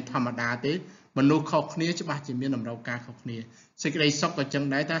មិនមែនធម្មតាទេមនុស្សខុសគ្នាច្បាស់ជាមានតម្រូវការខុសគ្នាសេចក្តីសុខក៏ចឹង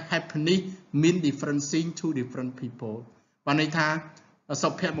ដែរថា happiness mean different thing to different people បានន័យថាសុ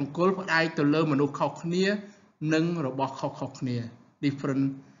ភមង្គលផ្អែកទៅលើមនុស្សខុសគ្នានិងរបស់ខុសគ្នា different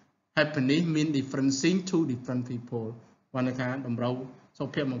happiness mean different thing to different people បានន័យថាតម្រូវសុ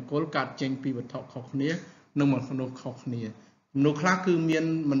ភមង្គលកើតចេញពីវត្ថុខុសគ្នានិងមនុស្សខុសគ្នាមនុស្សខ្លះគឺមាន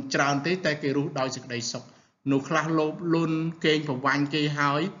មិនច្រើនទេតែគេរស់ដោយសេចក្តីសុខមនុស្សខ្លះលោភលន់កេងប្រវាញ់គេ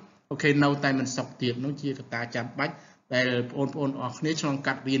ហើយអូខេនៅតែមិនសុខទៀតនោះជាកត្តាចាំបាច់ដែលបងប្អូនអរគ្នាឆ្លង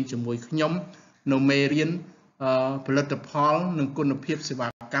កាត់រៀនជាមួយខ្ញុំនៅមេរៀនផលិតផលនិងគុណភាពសេវា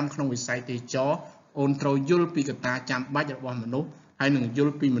កម្មក្នុងវិស័យទេសចរអូនត្រូវយល់ពីកត្តាចាំបាច់របស់មនុស្សហើយនឹងយ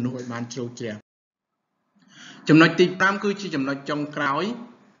ល់ពីមនុស្សឲ្យបានជ្រៅជ្រះ ចំណុចទី5គឺជាចំណុចចុងក្រោយ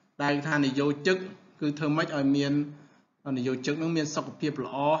ដែលថានយោជកគឺធ្វើម៉េចឲ្យមាននយោជកនឹងមានសុខភាព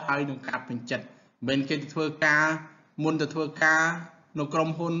ល្អហើយនឹងការពេញចិត្តមិនមែនគេទៅធ្វើការមុនទៅធ្វើការនៅក្រុម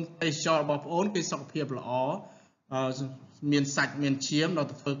ហ៊ុនទេសចររបស់ប្អូនគេសុខភាពល្អមានសាច់មានឈាមដល់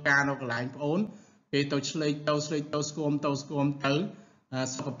ទៅធ្វើការនៅកន្លែងប្អូនគេទៅឆ្លេកទៅស្គមទៅ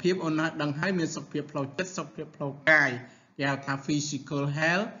សុខភាពអូនណាដឹងហើយមានសុខភាពផ្លូវចិត្តសុខភាពផ្លូវកាយគេហៅថា physical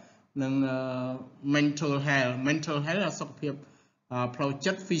health និង mental health សុខភាពផ្លូវ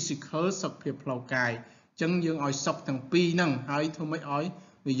ចិត្ត physical សុខភាពផ្លូវកាយអញ្ចឹងយើងឲ្យសុខទាំងពីរហ្នឹងហើយធ្វើម៉េចឲ្យ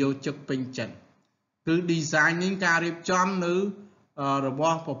នយោជកពេញចិត្តគឺ designing ការរៀបចំនៅរប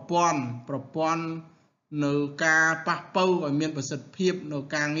ស់ប្រព័ន្ធនៅការប៉ះប៉ូវឲ្យមានប្រសិទ្ធភាពនៅ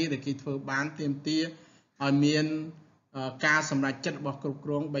ការងារដែលគេធ្វើបានទាមទារឲ្យមានការសម្រេចចិត្តរបស់គ្រប់គ្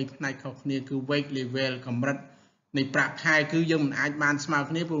រង3ផ្នែកខុសគ្នាគឺ weight level កម្រិតនៃប្រាក់ខែគឺយើងមិនអាចបានស្មើ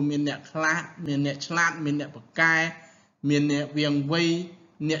គ្នាព្រោះមានអ្នកខ្លះមានអ្នកឆ្លាតមានអ្នកប្រកែមានអ្នកវាងវៃ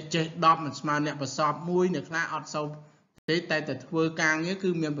អ្នកចេះ10មិនស្មើអ្នកប្រសពមួយអ្នកខ្លះអត់សូវទេតែធ្វើការងារគឺ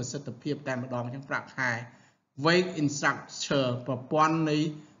មានប្រសិទ្ធភាពតែម្ដងអញ្ចឹងប្រាក់ខែ weight structure ប្រព័ន្ធនៃ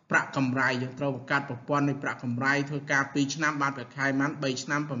ប្រាក់កម្រៃយើងត្រូវបង្កើតប្រព័ន្ធនៃប្រាក់កម្រៃធ្វើការ2ឆ្នាំបានប្រាក់ខែប៉ុន្មាន3ឆ្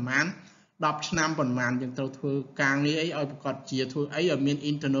នាំប៉ុន្មាន10ឆ្នាំប៉ុន្មានយើងត្រូវធ្វើការងារអីឲ្យប្រកបជាធ្វើអីឲ្យមាន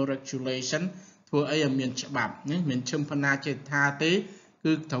internal regulation ធ្វើអីឲ្យមានច្បាប់ណាមិនឈឹមផណាចេតថាទេ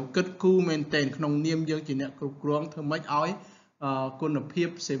គឺត្រូវគិតគូរមែនទែនក្នុងនាមយើងជាអ្នកគ្រប់គ្រងធ្វើម៉េចឲ្យគុណភាព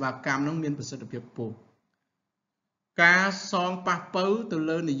សេវាកម្មនឹងមានប្រសិទ្ធភាពខ្ពស់ការសងប៉ះប៉ូវទៅ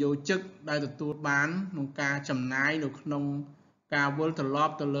លើនយោជកដែលទទួលបានក្នុងការចំណាយនៅក្នុងការវិលត្រឡ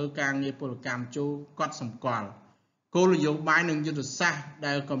ប់ទៅលើការងារពលកម្មចូលកត់សម្គាល់គោលនយោបាយនិងយុទ្ធសាស្ត្រ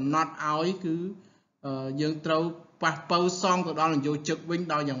ដែលកំណត់ឲ្យគឺយើងត្រូវប៉ះប៉ូវសងទៅដល់នយោជកវិញ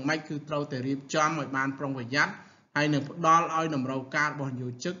ដោយយ៉ាងម៉េចគឺត្រូវតែរៀបចំឲ្យបានប្រុងប្រយ័ត្នហើយនឹងផ្ដល់ឲ្យតម្រូវការរបស់នយោ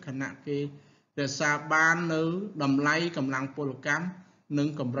ជកខណៈគេរក្សាបាននៅតម្លៃកម្លាំងពលកម្មនិង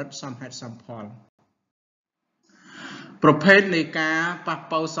កម្រិតសមហេតុសមផលប្រភេទនៃការប៉ះ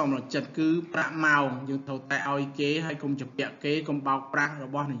ប៉ូវសមរចិត្តគឺប្រាក់ម៉ោងយើងត្រូវតែឲ្យគេហើយកុំជពាក់គេកុំបោកប្រាស់រ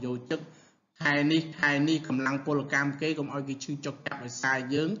បស់នយោជកខែនេះកម្លាំងពលកម្មគេកុំឲ្យគេឈឺចុកចាប់ឲ្យសាយ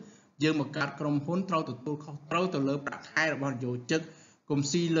យើងមកកាត់ក្រុមហ៊ុនត្រូវទទួលខុសត្រូវទៅលើប្រាក់ខែរបស់នយោជកកុំ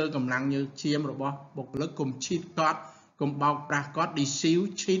ស៊ីលើកម្លាំងញើសឈាមរបស់បុគ្គលិកកុំឈីតគាត់កុំបោកប្រាស់គាត់ deceive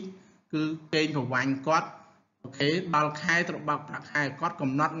cheat គឺគេងប្រវាញ់គាត់អូខេដល់ខែត្រូវបោកប្រាក់ខែគាត់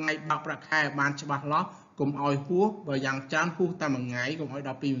កំណត់ថ្ងៃបោកប្រាក់ខែឲ្យបានច្បាស់លាស់កុំឲ្យហួសបើយ៉ាងច្រើនហួសតែមួយថ្ងៃកុំឲ្យដ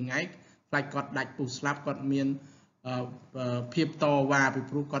ល់2ថ្ងៃខ្លាចគាត់ដាច់ពុះស្លាប់គាត់មានភាពតវ៉ាពី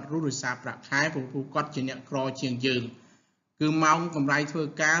ព្រោះគាត់រស់ដោយសារប្រាក់ខែព្រោះគាត់ជាអ្នកក្រជាងយើងគឺម៉ោងកម្រៃធ្វើ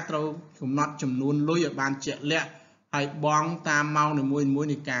ការត្រូវកំណត់ចំនួនលុយឲ្យបានជាក់លាក់ហើយបង់តាមម៉ោងនីមួយៗ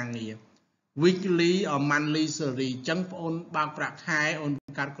នៃការងារ weekly or monthly salary អញ្ចឹងបងអូនបើកប្រាក់ខែអូនប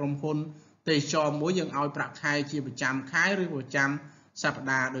ង្កើតក្រុមហ៊ុនទេសចរមួយយើងឲ្យប្រាក់ខែជាប្រចាំខែឬប្រចាំសប្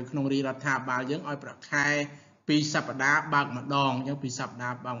តាហ៍ដោយក្នុងរាជរដ្ឋាភិបាលយើងឲ្យប្រាក់ខែ2សប្តាហ៍បើកម្ដងអញ្ចឹង2សប្តា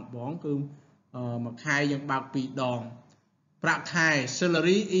ហ៍បើកម្ដងគឺមួយខែយើងបើក2ដងប្រាក់ខែ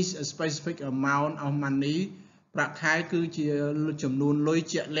salary is a specific amount of money ប្រាក់ខែគឺជាចំនួនលុយ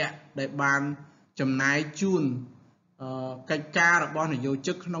ជាក់លាក់ដែលបានចំណាយជូនកិច្ចការរបស់នយោជ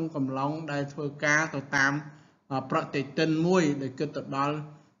កក្នុងកំឡុងដែលធ្វើការទៅតាមប្រតិទិនមួយដែលគិតទៅដល់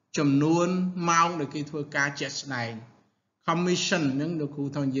ចំនួនម៉ោងដែលគេធ្វើការជាក់ស្ដែង commission ហ្នឹងលោកគ្រូ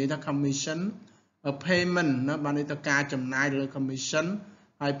ថានិយាយថា commission payment ណាបានន័យថាការចំណាយលើ commission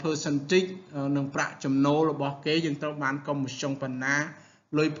ហើយ percentage នឹងប្រាក់ចំណូលរបស់គេយើងត្រូវបានកុំមធ្យមប៉ុណ្ណា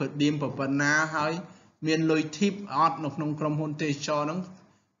លុយper diemប៉ុណ្ណាហើយមានលុយ tip អត់នៅក្នុងក្រុមហ៊ុនទេសចរហ្នឹង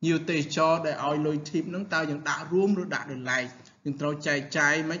ញៀវទេសចរដែលឲ្យលុយ tip ហ្នឹងតើយើងដាក់រួមឬដាក់ដោយឡែកយើងត្រូវចែកចា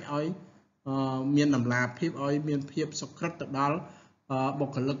យមិនឲ្យមានតម្លាភាពឲ្យមានភាពសុក្រិតទៅដល់បុ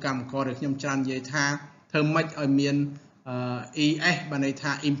គ្គលិកកម្មករដែលខ្ញុំច្រើននិយាយថាធ្វើម៉េចឲ្យមាន ES បានន័យ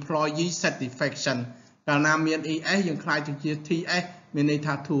ថា employee satisfaction កាលណាមាន ES យើងខ្លាចទៅជា TS មានន័យ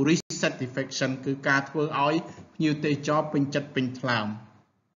ថា tourist satisfaction គឺការធ្វើឲ្យភ្ញៀវទេសចរពេញចិត្តពេញថ្លើម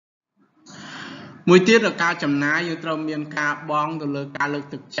មួយទៀតការចំណាយយើងត្រូវមានការបង់ទៅលើការលើក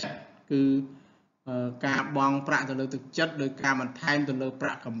ទឹកចិត្តគឺការបង់ប្រាក់ទៅលើទឹកចិត្តដោយការបន្ថែមទៅលើប្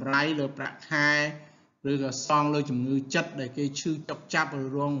រាក់កម្រៃលើប្រាក់ខែឬក៏សងលើជំងឺចិត្តដែលគេឈឺចុកចាប់ឬ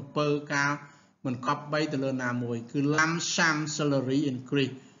រងអំពើការមិនកប់បីទៅលើណាមួយគឺ lump sum salary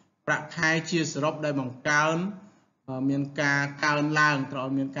increase ប្រាក់ខែជាសរុបដែលបង្កើនមានការកើនឡើងត្រូវ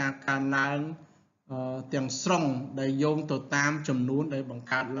មានការកើនឡើងទាំងស្រុងដែលយោងទៅតាមចំនួនដែលបង្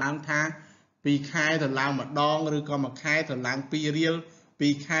កើតឡើងថា2ខែទៅឡើងម្ដងឬក៏មួយខែទៅឡើង2រៀល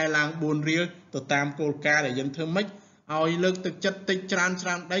2ខែឡើង4រៀលទៅតាមគោលការណ៍ដែលយើងធ្វើម៉េចឲ្យលើកទឹកចិត្តតិចច្រើន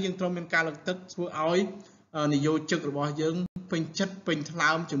ដែរយើងត្រូវមានការលើកទឹកធ្វើឲ្យនយោជករបស់យើងពេញចិត្តពេញថ្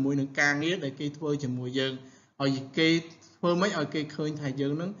លើមជាមួយនឹងការងារដែលគេធ្វើជាមួយយើង ឲ្យគេធ្វើមិនឲ្យគេឃើញថាយើ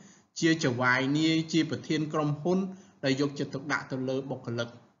ងនឹងជាចវាយនីជាប្រធានក្រុមហ៊ុនដែលយកចិត្តទុកដាក់ទៅលើបុគ្គលិក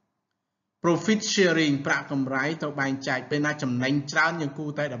profit sharing ប្រាក់កម្រៃត្រូវបែងចែកពេលណាចំណេញច្រើនយើងគួរ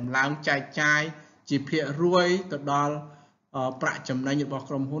តែដំឡើងចែកចាយជាភាគរយទៅដល់ប្រាក់ចំណេញរបស់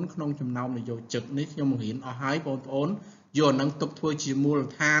ក្រុមហ៊ុនក្នុងចំណោមនយោជកនេះខ្ញុំរៀនអស់ហើយបងប្អូនយកអានឹងទុកធ្វើជាមូល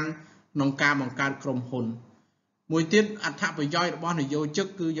ដ្ឋានក្នុងការបង្កើតក្រុមហ៊ុនមួយទៀតអត្ថប្រយោជន៍របស់នយោជក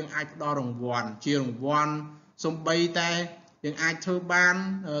គឺយើងអាចផ្ដល់រង្វាន់ជារង្វាន់សំបីតែយើងអាចធ្វើបាន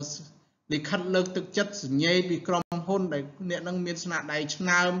លិខិតលើកទឹកចិត្តសញ្ញេពីក្រុមហ៊ុនដែលអ្នកនឹងមានស្នាដៃឆ្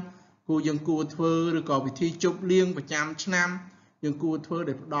នើមយើងគួរធ្វើឬក៏ពិធីជប់លៀងប្រចាំឆ្នាំយើងគួរធ្វើ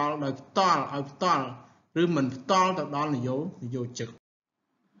ដោយផ្ដល់ដោយផ្ទាល់ឲ្យផ្ទាល់ឬមិនផ្ទាល់ទៅដល់នយោជក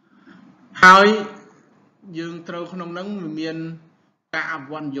ហើយយើងត្រូវក្នុងនឹងមានការអភិ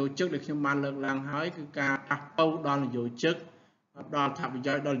វឌ្ឍនយោជកដែលខ្ញុំបានលើកឡើងហើយគឺការប៉ះប៉ូវដល់នយោជកផ្ដល់អត្ថប្រ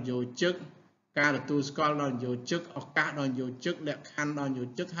យោជន៍ដល់នយោជកការទទួលស្គាល់ដល់នយោជកឱកាសដល់នយោជកលក្ខខណ្ឌដល់នយោ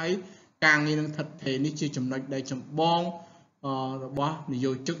ជកហើយការងារនឹងស្ថិតថេរនេះជាចំណុចដែលចម្បងរបស់ន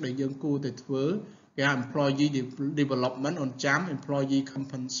យោជកដែលយើងគួរតែធ្វើគេ employee development អូនចាំ employee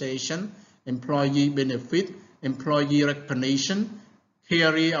compensation employee benefit employee recognition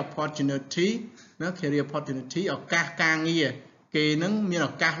career opportunity ណា career opportunity ឱកាសការងារគេនឹងមាន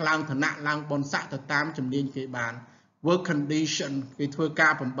ឱកាសឡើងឋានៈឡើងបុណ្យស័ក្តិទៅតាមជំនាញគេបាន work condition គេធ្វើកា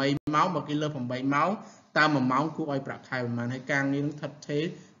រ8ម៉ោងបើគេលើស8ម៉ោងតាម1ម៉ោងគួរឲ្យប្រាក់ខែប្រហែលហើយការងារនឹងស្ថិតថេរ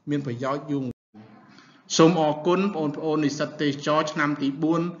មានប្រយោជន៍យូរសូមអរគុណបងប្អូននិស្សិតទេសចរឆ្នាំទី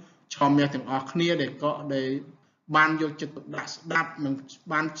4ឆមាសទាំងអស់គ្នាដែលបានយកចិត្តទុកដាក់ស្ដាប់និង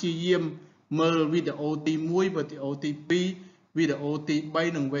បានព្យាយាមមើលវីដេអូទី1វីដេអូទី2វីដេអូទី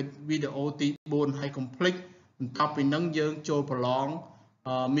3និងវីដេអូទី4ហើយកុំភ្លេចបន្ទាប់ពីនឹងយើងចូលប្រឡង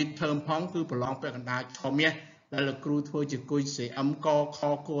mid term ផងគឺប្រឡងពាក់កណ្ដាលឆមាសដែលលោកគ្រូធ្វើជាគុយ CM កខ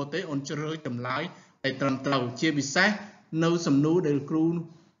គួរទេអូនជ្រើសចម្លើយតែត្រឹមត្រូវជាពិសេសនៅសំណួរដែលគ្រូ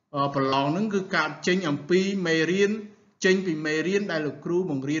ប្រឡងហ្នឹងគឺកើតចេញអំពីមេរៀនចេញពីមេរៀនដែលលោកគ្រូ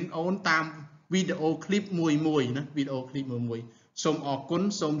បង្រៀនអូនតាមវីដេអូឃ្លីបមួយណាវីដេអូឃ្លីបមួយសូមអរគុណ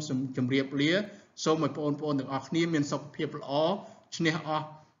សូមជម្រាបលាសូមឲ្យបងប្អូនទាំងអស់គ្នាមានសុខភាពល្អឈ្នះអស់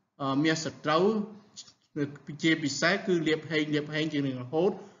មាសត្រូវជាពិសេសគឺលៀបហេងជារៀងរហូ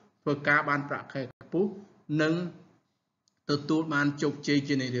តធ្វើការបានប្រាក់ខែខ្ពស់និងទទួលបានជោគជ័យ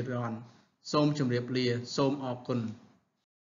ជានិរន្តរ៍សូមជម្រាបលាសូមអរគុណ